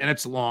 Pavel, and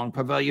it's long.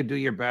 Pavel, you do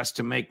your best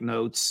to make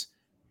notes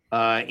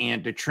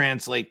and to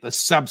translate the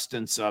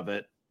substance of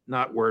it,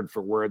 not word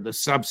for word, the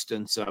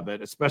substance of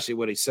it, especially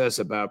what he says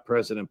about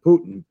President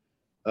Putin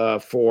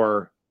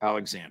for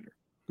Alexander.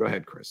 Go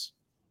ahead, Chris.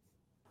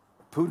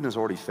 Putin has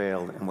already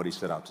failed in what he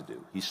set out to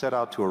do. He set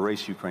out to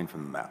erase Ukraine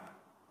from the map,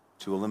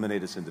 to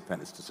eliminate its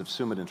independence, to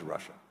subsume it into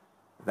Russia.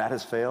 That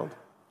has failed,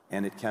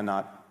 and it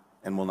cannot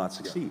and will not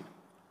succeed.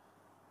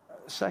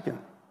 Second,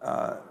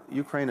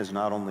 Ukraine has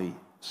not only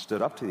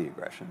stood up to the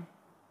aggression.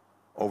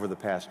 Over the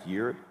past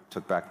year, it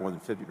took back more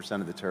than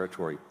 50% of the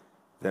territory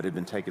that had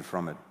been taken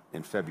from it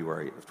in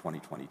February of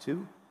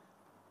 2022.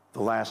 The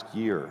last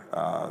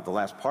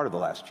part of the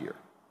last year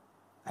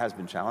has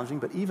been challenging,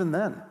 but even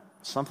then,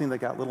 something that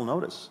got little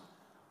notice.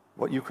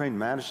 What Ukraine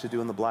managed to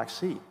do in the Black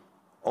Sea,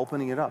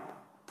 opening it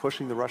up,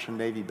 pushing the Russian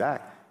Navy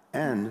back,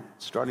 and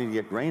starting to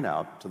get grain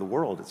out to the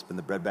world. It's been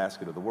the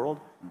breadbasket of the world.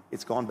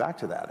 It's gone back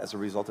to that as a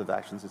result of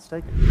actions it's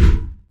taken.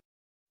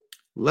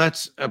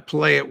 Let's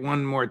play it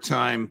one more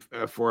time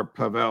for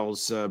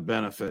Pavel's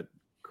benefit,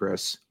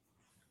 Chris.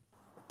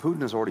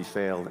 Putin has already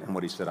failed in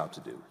what he set out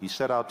to do. He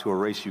set out to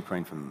erase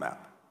Ukraine from the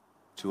map,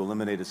 to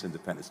eliminate its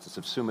independence, to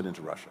subsume it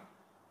into Russia.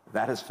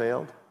 That has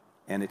failed,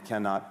 and it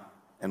cannot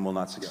and will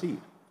not succeed.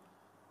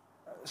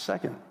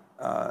 Second,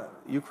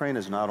 Ukraine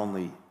has not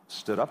only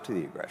stood up to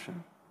the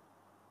aggression.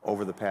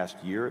 Over the past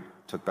year, it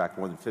took back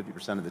more than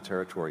 50% of the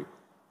territory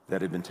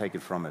that had been taken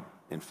from it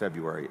in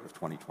February of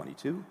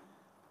 2022.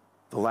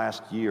 The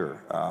last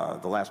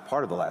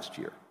part of the last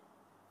year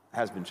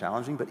has been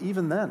challenging, but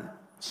even then,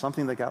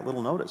 something that got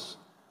little notice.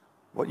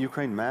 What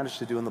Ukraine managed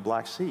to do in the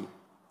Black Sea,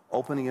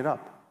 opening it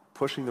up,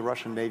 pushing the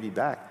Russian Navy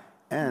back,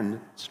 and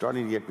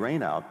starting to get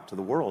grain out to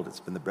the world. It's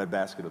been the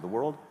breadbasket of the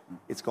world.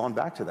 It's gone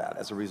back to that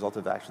as a result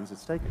of actions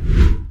it's taken.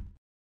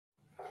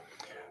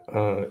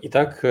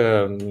 Итак,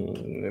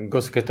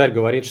 госсекретарь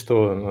говорит,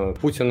 что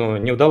Путину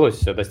не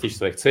удалось достичь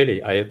своих целей,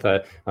 а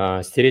это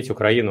стереть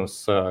Украину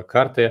с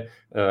карты,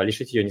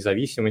 лишить ее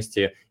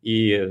независимости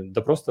и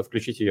да просто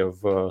включить ее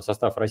в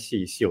состав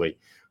России силой.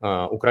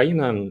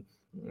 Украина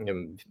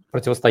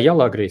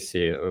противостояла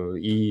агрессии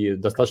и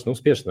достаточно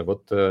успешно.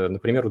 Вот,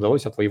 например,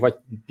 удалось отвоевать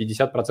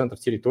 50%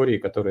 территории,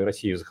 которые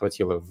Россия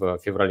захватила в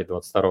феврале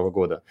 2022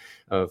 года.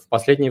 В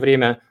последнее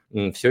время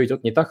все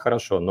идет не так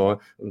хорошо, но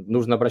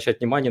нужно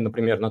обращать внимание,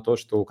 например, на то,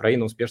 что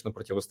Украина успешно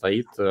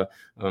противостоит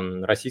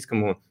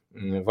российскому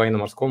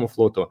военно-морскому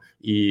флоту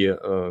и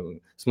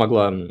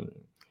смогла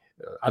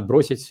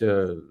отбросить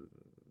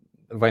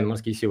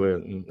военно-морские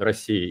силы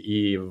России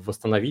и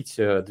восстановить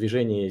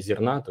движение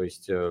зерна, то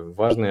есть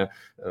важных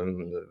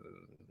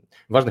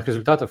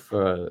результатов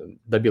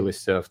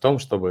добилась в том,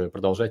 чтобы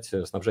продолжать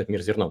снабжать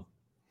мир зерном.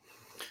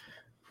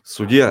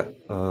 Судья,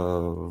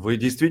 вы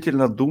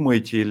действительно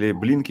думаете, или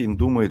Блинкен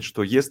думает,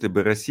 что если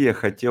бы Россия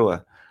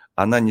хотела,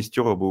 она не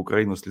стерла бы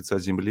Украину с лица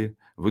земли?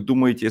 Вы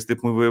думаете, если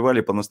бы мы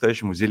воевали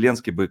по-настоящему,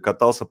 Зеленский бы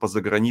катался по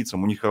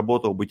заграницам, у них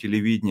работало бы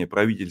телевидение,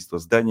 правительство,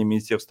 здание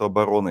Министерства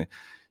обороны,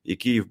 и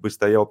Киев бы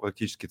стоял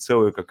практически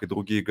целый, как и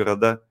другие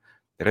города?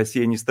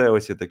 Россия не ставила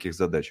себе таких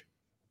задач.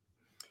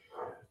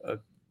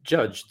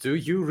 Judge, do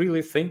you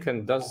really think,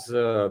 and does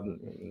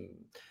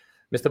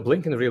Mr.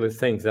 Blinken really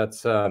think that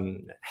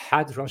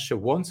had Russia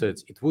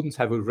wanted, it wouldn't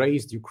have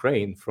erased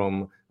Ukraine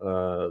from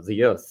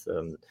the earth?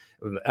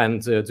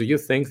 And do you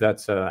think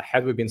that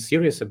had we been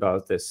serious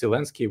about this,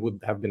 Zelensky would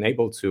have been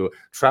able to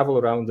travel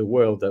around the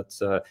world, that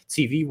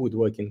TV would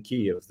work in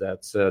Kiev,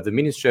 that the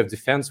Ministry of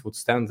Defense would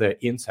stand there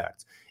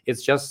intact?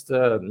 It's just,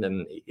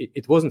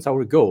 it wasn't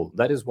our goal.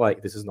 That is why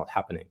this is not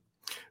happening.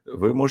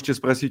 Вы можете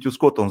спросить у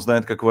Скотта, он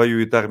знает, как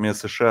воюет армия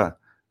США.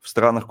 В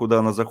странах, куда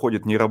она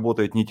заходит, не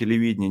работает ни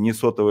телевидение, ни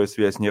сотовая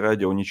связь, ни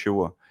радио,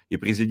 ничего. И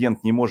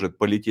президент не может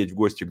полететь в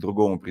гости к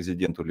другому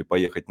президенту или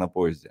поехать на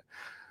поезде.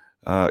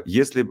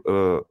 Если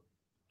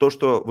то,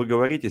 что вы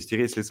говорите,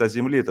 стереть с лица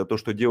земли, это то,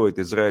 что делает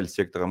Израиль с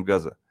сектором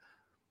Газа.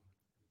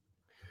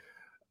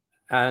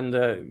 And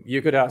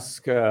you could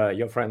ask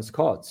your friend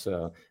Scott.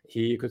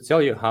 He could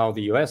tell you how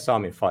the US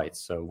Army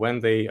fights.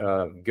 When they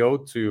go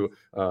to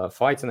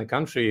fight in a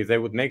country, they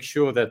would make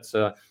sure that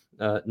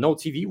no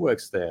TV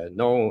works there,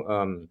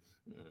 no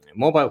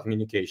mobile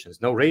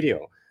communications, no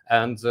radio.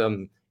 And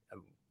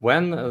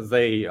when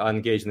they are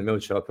engaged in a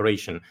military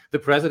operation, the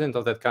president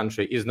of that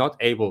country is not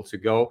able to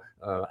go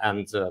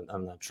and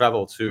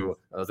travel to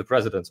the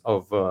president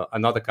of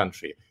another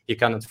country. He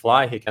cannot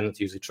fly, he cannot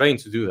use a train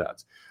to do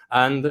that.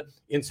 And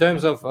in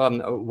terms of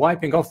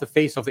wiping off the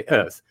face of the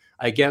earth,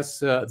 I guess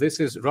this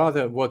is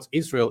rather what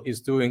Israel is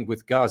doing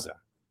with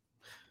Gaza.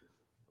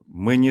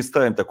 Мы не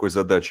ставим такой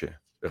задачи,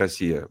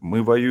 Россия.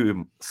 Мы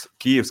воюем с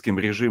киевским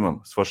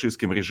режимом, с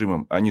фашистским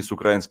режимом, а не с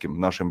украинским,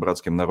 нашим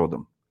братским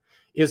народом.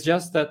 It's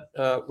just that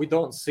we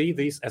don't see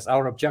this as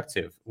our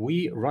objective.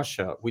 We,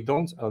 Russia, we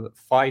don't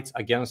fight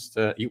against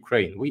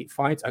Ukraine. We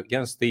fight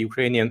against the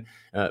Ukrainian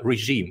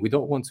regime. We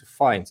don't want to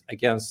fight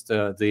against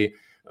the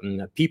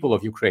people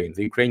of Ukraine,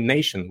 the Ukraine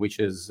nation, which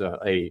is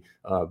a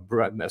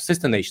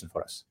sister nation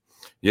for us.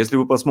 Если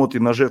вы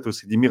посмотрите на жертвы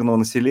среди мирного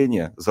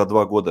населения за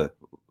 2 года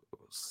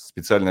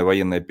специальной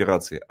военной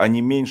операции,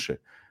 они меньше,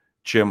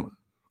 чем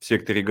в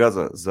секторе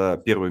Газа за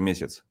первый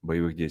месяц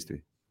боевых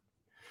действий.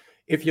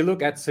 If you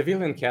look at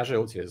civilian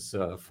casualties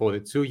for the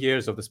 2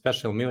 years of the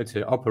special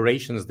military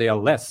operations, they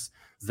are less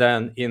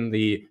than in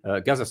the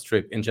Gaza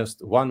Strip in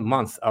just 1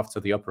 month after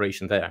the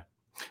operation there.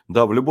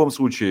 Да, в любом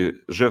случае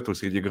жертвы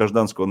среди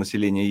гражданского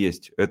населения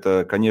есть.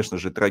 Это, конечно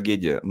же,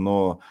 трагедия,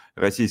 но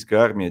российская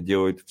армия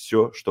делает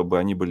все, чтобы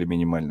они были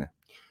минимальны.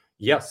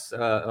 Yes,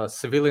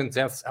 civilian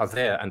deaths are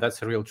there, and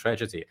that's a real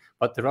tragedy.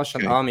 But the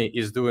Russian army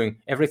is doing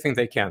everything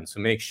they can to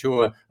make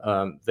sure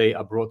they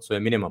are brought to a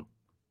minimum.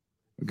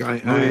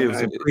 I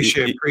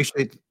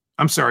appreciate.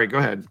 I'm sorry, go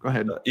ahead.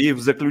 И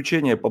в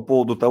заключение по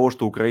поводу того,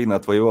 что Украина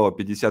отвоевала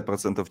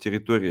 50%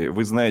 территории,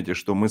 вы знаете,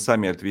 что мы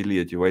сами отвели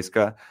эти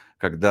войска,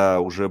 когда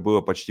уже было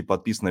почти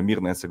подписано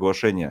мирное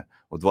соглашение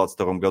в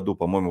 2022 году,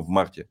 по-моему, в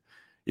марте.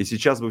 И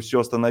сейчас бы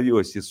все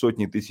остановилось, и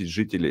сотни тысяч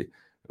жителей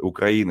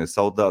Украины,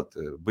 солдат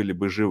были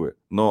бы живы.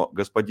 Но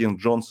господин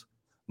Джонс,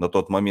 на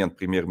тот момент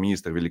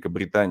премьер-министр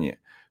Великобритании,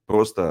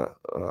 просто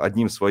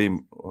одним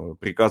своим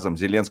приказом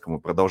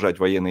Зеленскому продолжать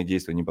военные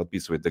действия, не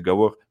подписывать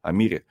договор о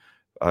мире,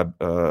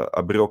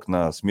 обрек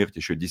на смерть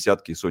еще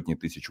десятки и сотни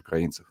тысяч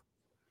украинцев.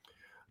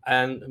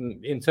 And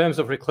in terms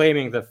of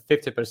reclaiming the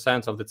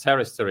 50% of the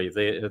territory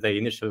they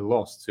initially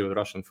lost to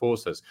Russian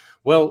forces,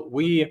 well,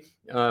 we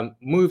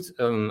moved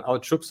our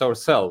troops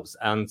ourselves,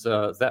 and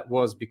that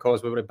was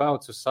because we were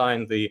about to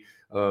sign the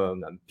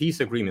peace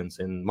agreements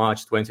in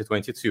March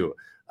 2022.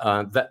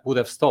 That would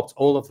have stopped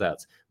all of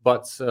that.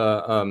 But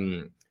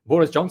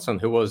Boris Johnson,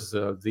 who was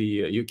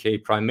the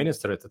UK Prime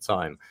Minister at the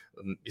time,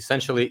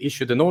 essentially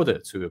issued an order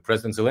to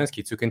President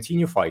Zelensky to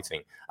continue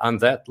fighting, and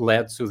that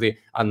led to the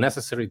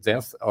unnecessary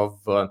death of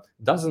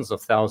dozens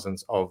of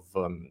thousands of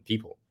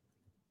people.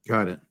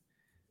 Got it.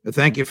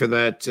 Thank you for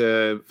that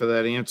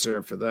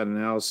answer, for that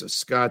analysis,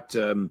 Scott.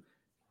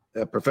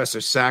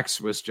 Professor Sachs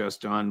was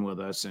just on with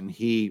us, and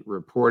he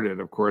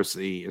reported, of course,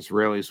 the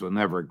Israelis will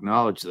never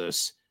acknowledge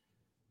this,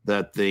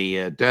 that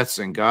the deaths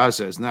in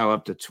Gaza is now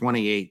up to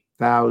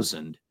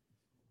 28,000.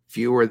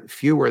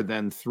 Fewer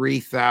than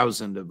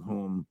 3,000 of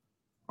whom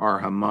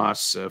are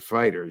Hamas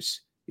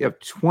fighters. You have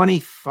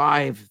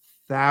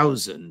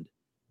 25,000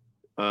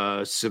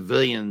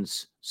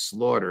 civilians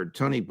slaughtered.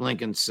 Tony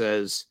Blinken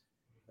says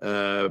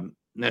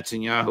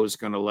Netanyahu is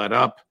going to let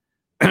up.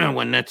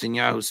 When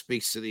Netanyahu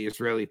speaks to the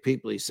Israeli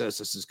people, he says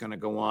this is going to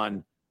go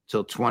on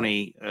till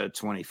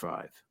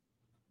 2025.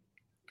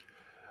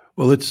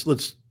 Well,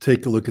 let's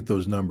take a look at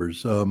those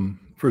numbers.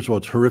 First of all,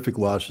 it's horrific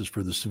losses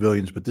for the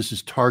civilians, but this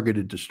is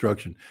targeted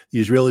destruction. The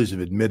Israelis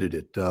have admitted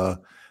it,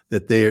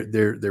 that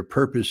their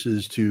purpose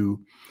is to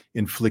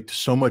inflict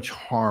so much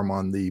harm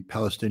on the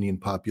Palestinian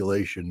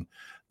population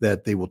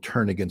that they will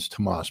turn against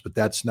Hamas. But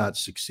that's not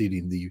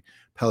succeeding. The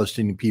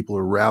Palestinian people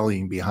are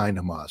rallying behind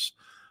Hamas.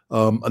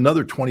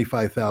 Another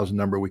 25,000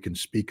 number we can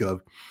speak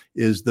of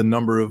is the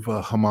number of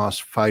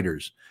Hamas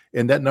fighters.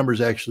 And that number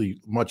is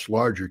actually much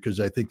larger because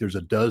I think there's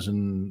a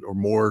dozen or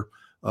more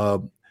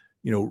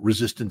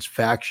resistance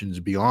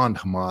factions beyond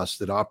Hamas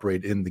that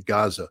operate in the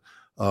Gaza.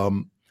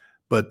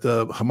 But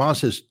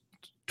Hamas has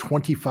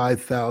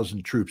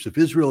 25,000 troops. If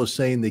Israel is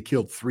saying they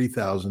killed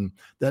 3,000,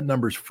 that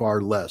number is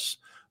far less.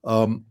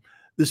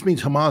 This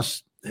means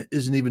Hamas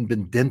hasn't even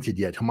been dented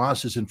yet.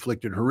 Hamas has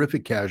inflicted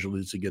horrific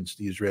casualties against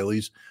the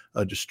Israelis,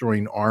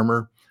 destroying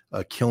armor,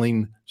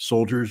 killing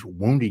soldiers,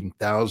 wounding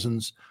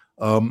thousands.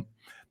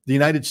 The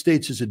United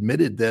States has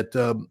admitted that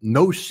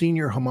no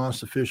senior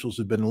Hamas officials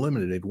have been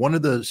eliminated. One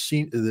of the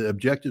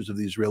objectives of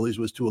the Israelis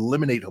was to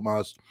eliminate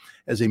Hamas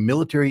as a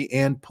military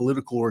and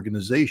political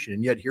organization.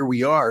 And yet here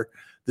we are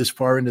this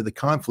far into the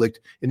conflict,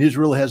 and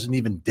Israel hasn't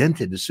even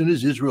dented. As soon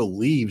as Israel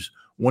leaves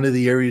one of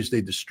the areas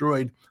they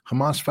destroyed,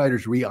 Hamas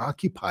fighters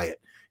reoccupy it.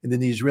 And then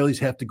the Israelis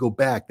have to go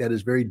back. That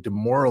is very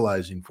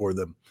demoralizing for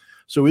them.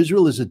 So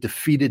Israel is a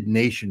defeated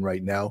nation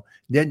right now.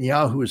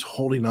 Netanyahu is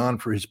holding on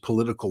for his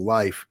political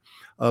life.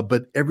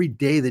 But every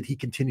day that he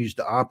continues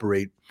to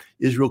operate,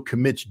 Israel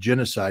commits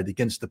genocide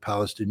against the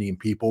Palestinian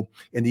people,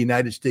 and the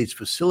United States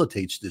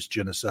facilitates this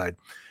genocide.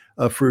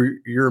 For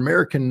your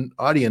American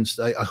audience,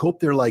 I hope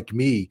they're like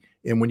me.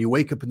 And when you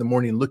wake up in the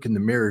morning and look in the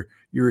mirror,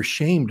 you're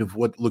ashamed of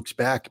what looks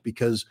back,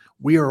 because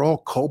we are all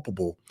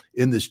culpable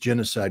in this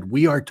genocide.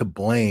 We are to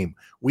blame.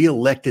 We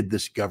elected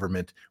this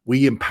government.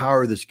 We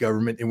empower this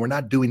government, and we're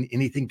not doing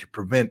anything to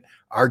prevent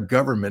our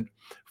government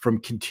from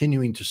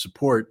continuing to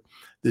support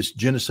this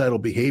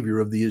genocidal behavior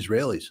of the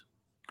Israelis.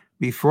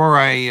 Before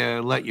I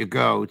let you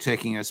go,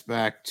 taking us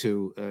back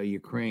to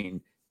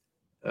Ukraine,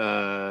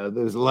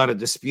 there's a lot of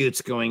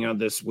disputes going on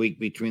this week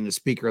between the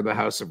Speaker of the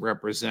House of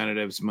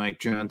Representatives, Mike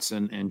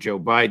Johnson, and Joe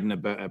Biden,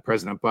 about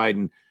President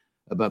Biden,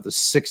 about the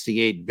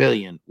 $68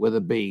 billion with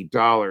a B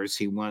dollars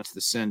he wants to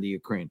send to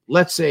Ukraine.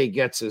 Let's say he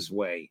gets his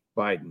way,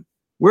 Biden.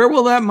 Where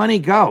will that money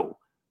go?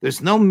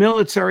 There's no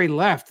military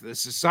left. The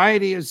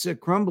society is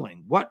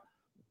crumbling. What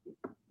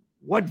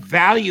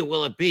value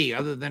will it be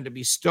other than to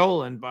be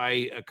stolen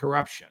by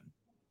corruption?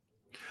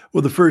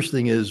 Well, the first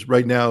thing is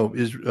right now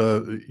is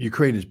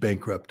Ukraine is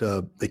bankrupt.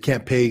 They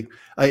can't pay.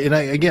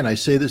 I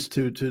say this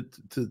to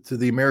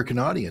the American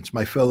audience,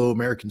 my fellow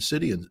American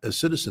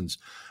citizens.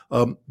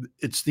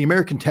 It's the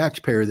American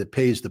taxpayer that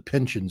pays the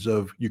pensions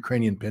of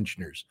Ukrainian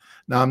pensioners.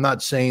 Now, I'm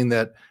not saying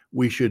that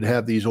we should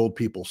have these old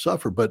people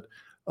suffer, but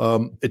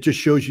it just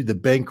shows you the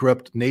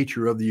bankrupt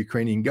nature of the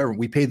Ukrainian government.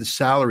 We pay the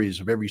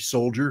salaries of every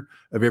soldier,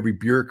 of every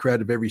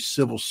bureaucrat, of every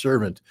civil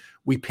servant.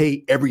 We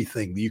pay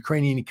everything. The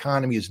Ukrainian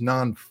economy is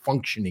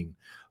non-functioning,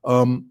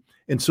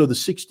 and so the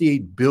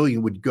 $68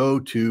 billion would go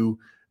to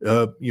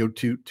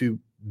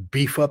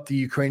beef up the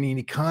Ukrainian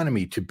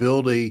economy, to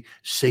build a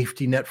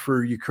safety net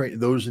for Ukraine,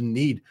 those in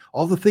need.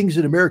 All the things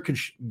that American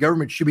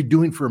government should be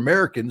doing for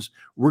Americans,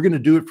 we're going to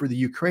do it for the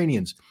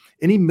Ukrainians.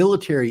 Any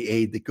military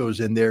aid that goes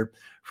in there,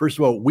 first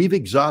of all, we've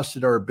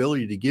exhausted our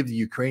ability to give the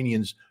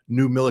Ukrainians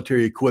new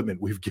military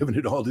equipment. We've given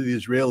it all to the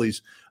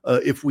Israelis.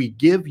 If we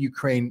give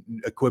Ukraine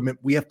equipment,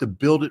 we have to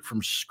build it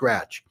from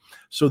scratch.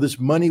 So this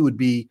money would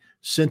be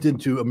sent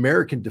into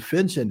American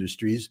defense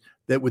industries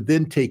that would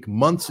then take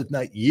months, if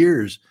not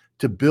years,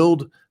 to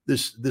build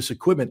this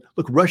equipment.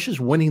 Look, Russia's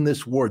winning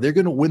this war. They're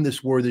going to win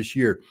this war this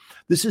year.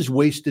 This is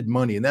wasted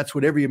money, and that's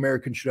what every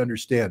American should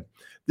understand.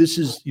 This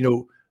is,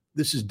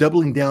 this is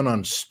doubling down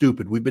on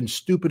stupid. We've been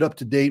stupid up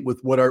to date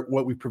with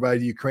what we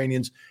provide the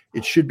Ukrainians.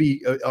 It should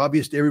be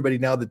obvious to everybody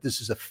now that this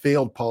is a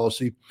failed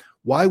policy.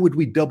 Why would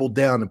we double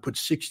down and put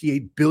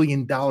 $68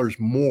 billion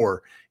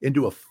more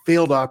into a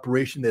failed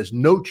operation that has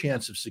no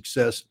chance of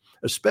success,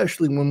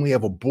 especially when we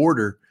have a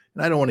border?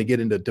 And I don't want to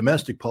get into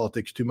domestic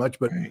politics too much,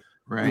 but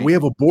we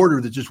have a border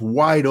that's just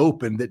wide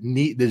open that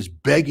is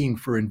begging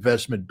for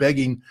investment,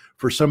 begging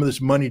for some of this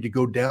money to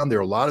go down there,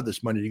 a lot of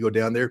this money to go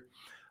down there.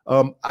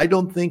 I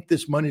don't think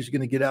this money is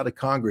going to get out of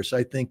Congress.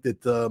 I think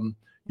that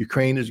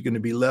Ukraine is going to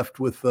be left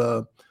with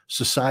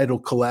societal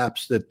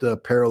collapse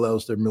that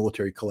parallels their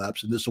military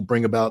collapse. And this will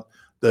bring about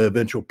the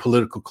eventual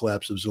political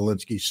collapse of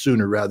Zelensky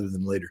sooner rather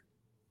than later.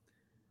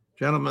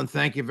 Gentlemen,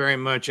 thank you very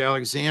much.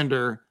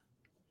 Alexander,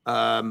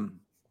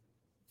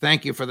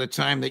 thank you for the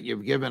time that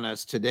you've given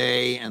us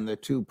today and the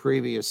two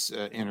previous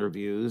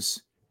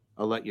interviews.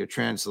 I'll let you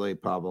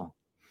translate, Pavel.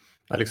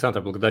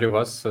 Александр, благодарю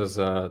вас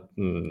за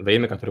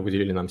время, которое вы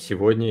уделили нам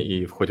сегодня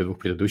и в ходе двух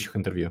предыдущих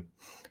интервью.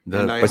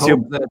 And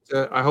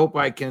I hope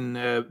I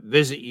can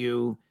visit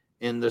you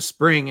in the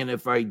spring, and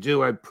if I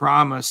do, I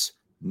promise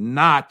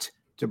not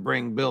to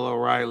bring Bill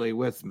O'Reilly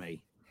with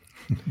me.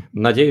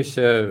 Надеюсь,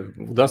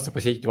 удастся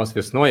посетить вас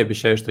весной.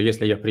 Обещаю, что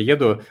если я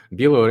приеду,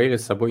 Билла О'Рейли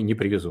с собой не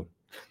привезу.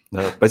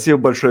 Спасибо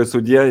большое,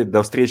 судья, и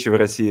до встречи в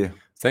России.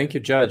 Thank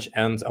you, Judge,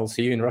 and I'll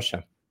see you in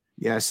Russia.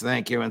 Yes,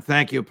 thank you. And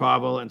thank you,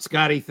 Pavel. And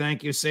Scotty,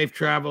 thank you. Safe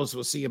travels.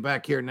 We'll see you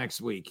back here next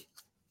week.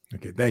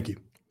 Okay, thank you.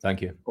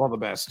 Thank you. All the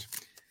best.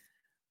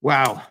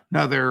 Wow,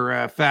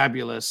 another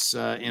fabulous,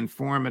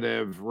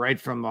 informative, right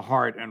from the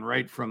heart and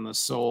right from the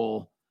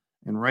soul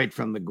and right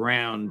from the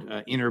ground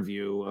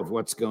interview of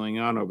what's going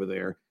on over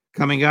there.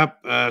 Coming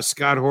up,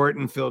 Scott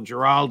Horton, Phil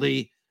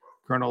Giraldi,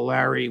 Colonel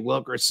Larry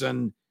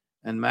Wilkerson,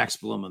 and Max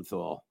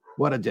Blumenthal.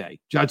 What a day.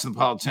 Judge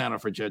Napolitano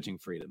for Judging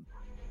Freedom.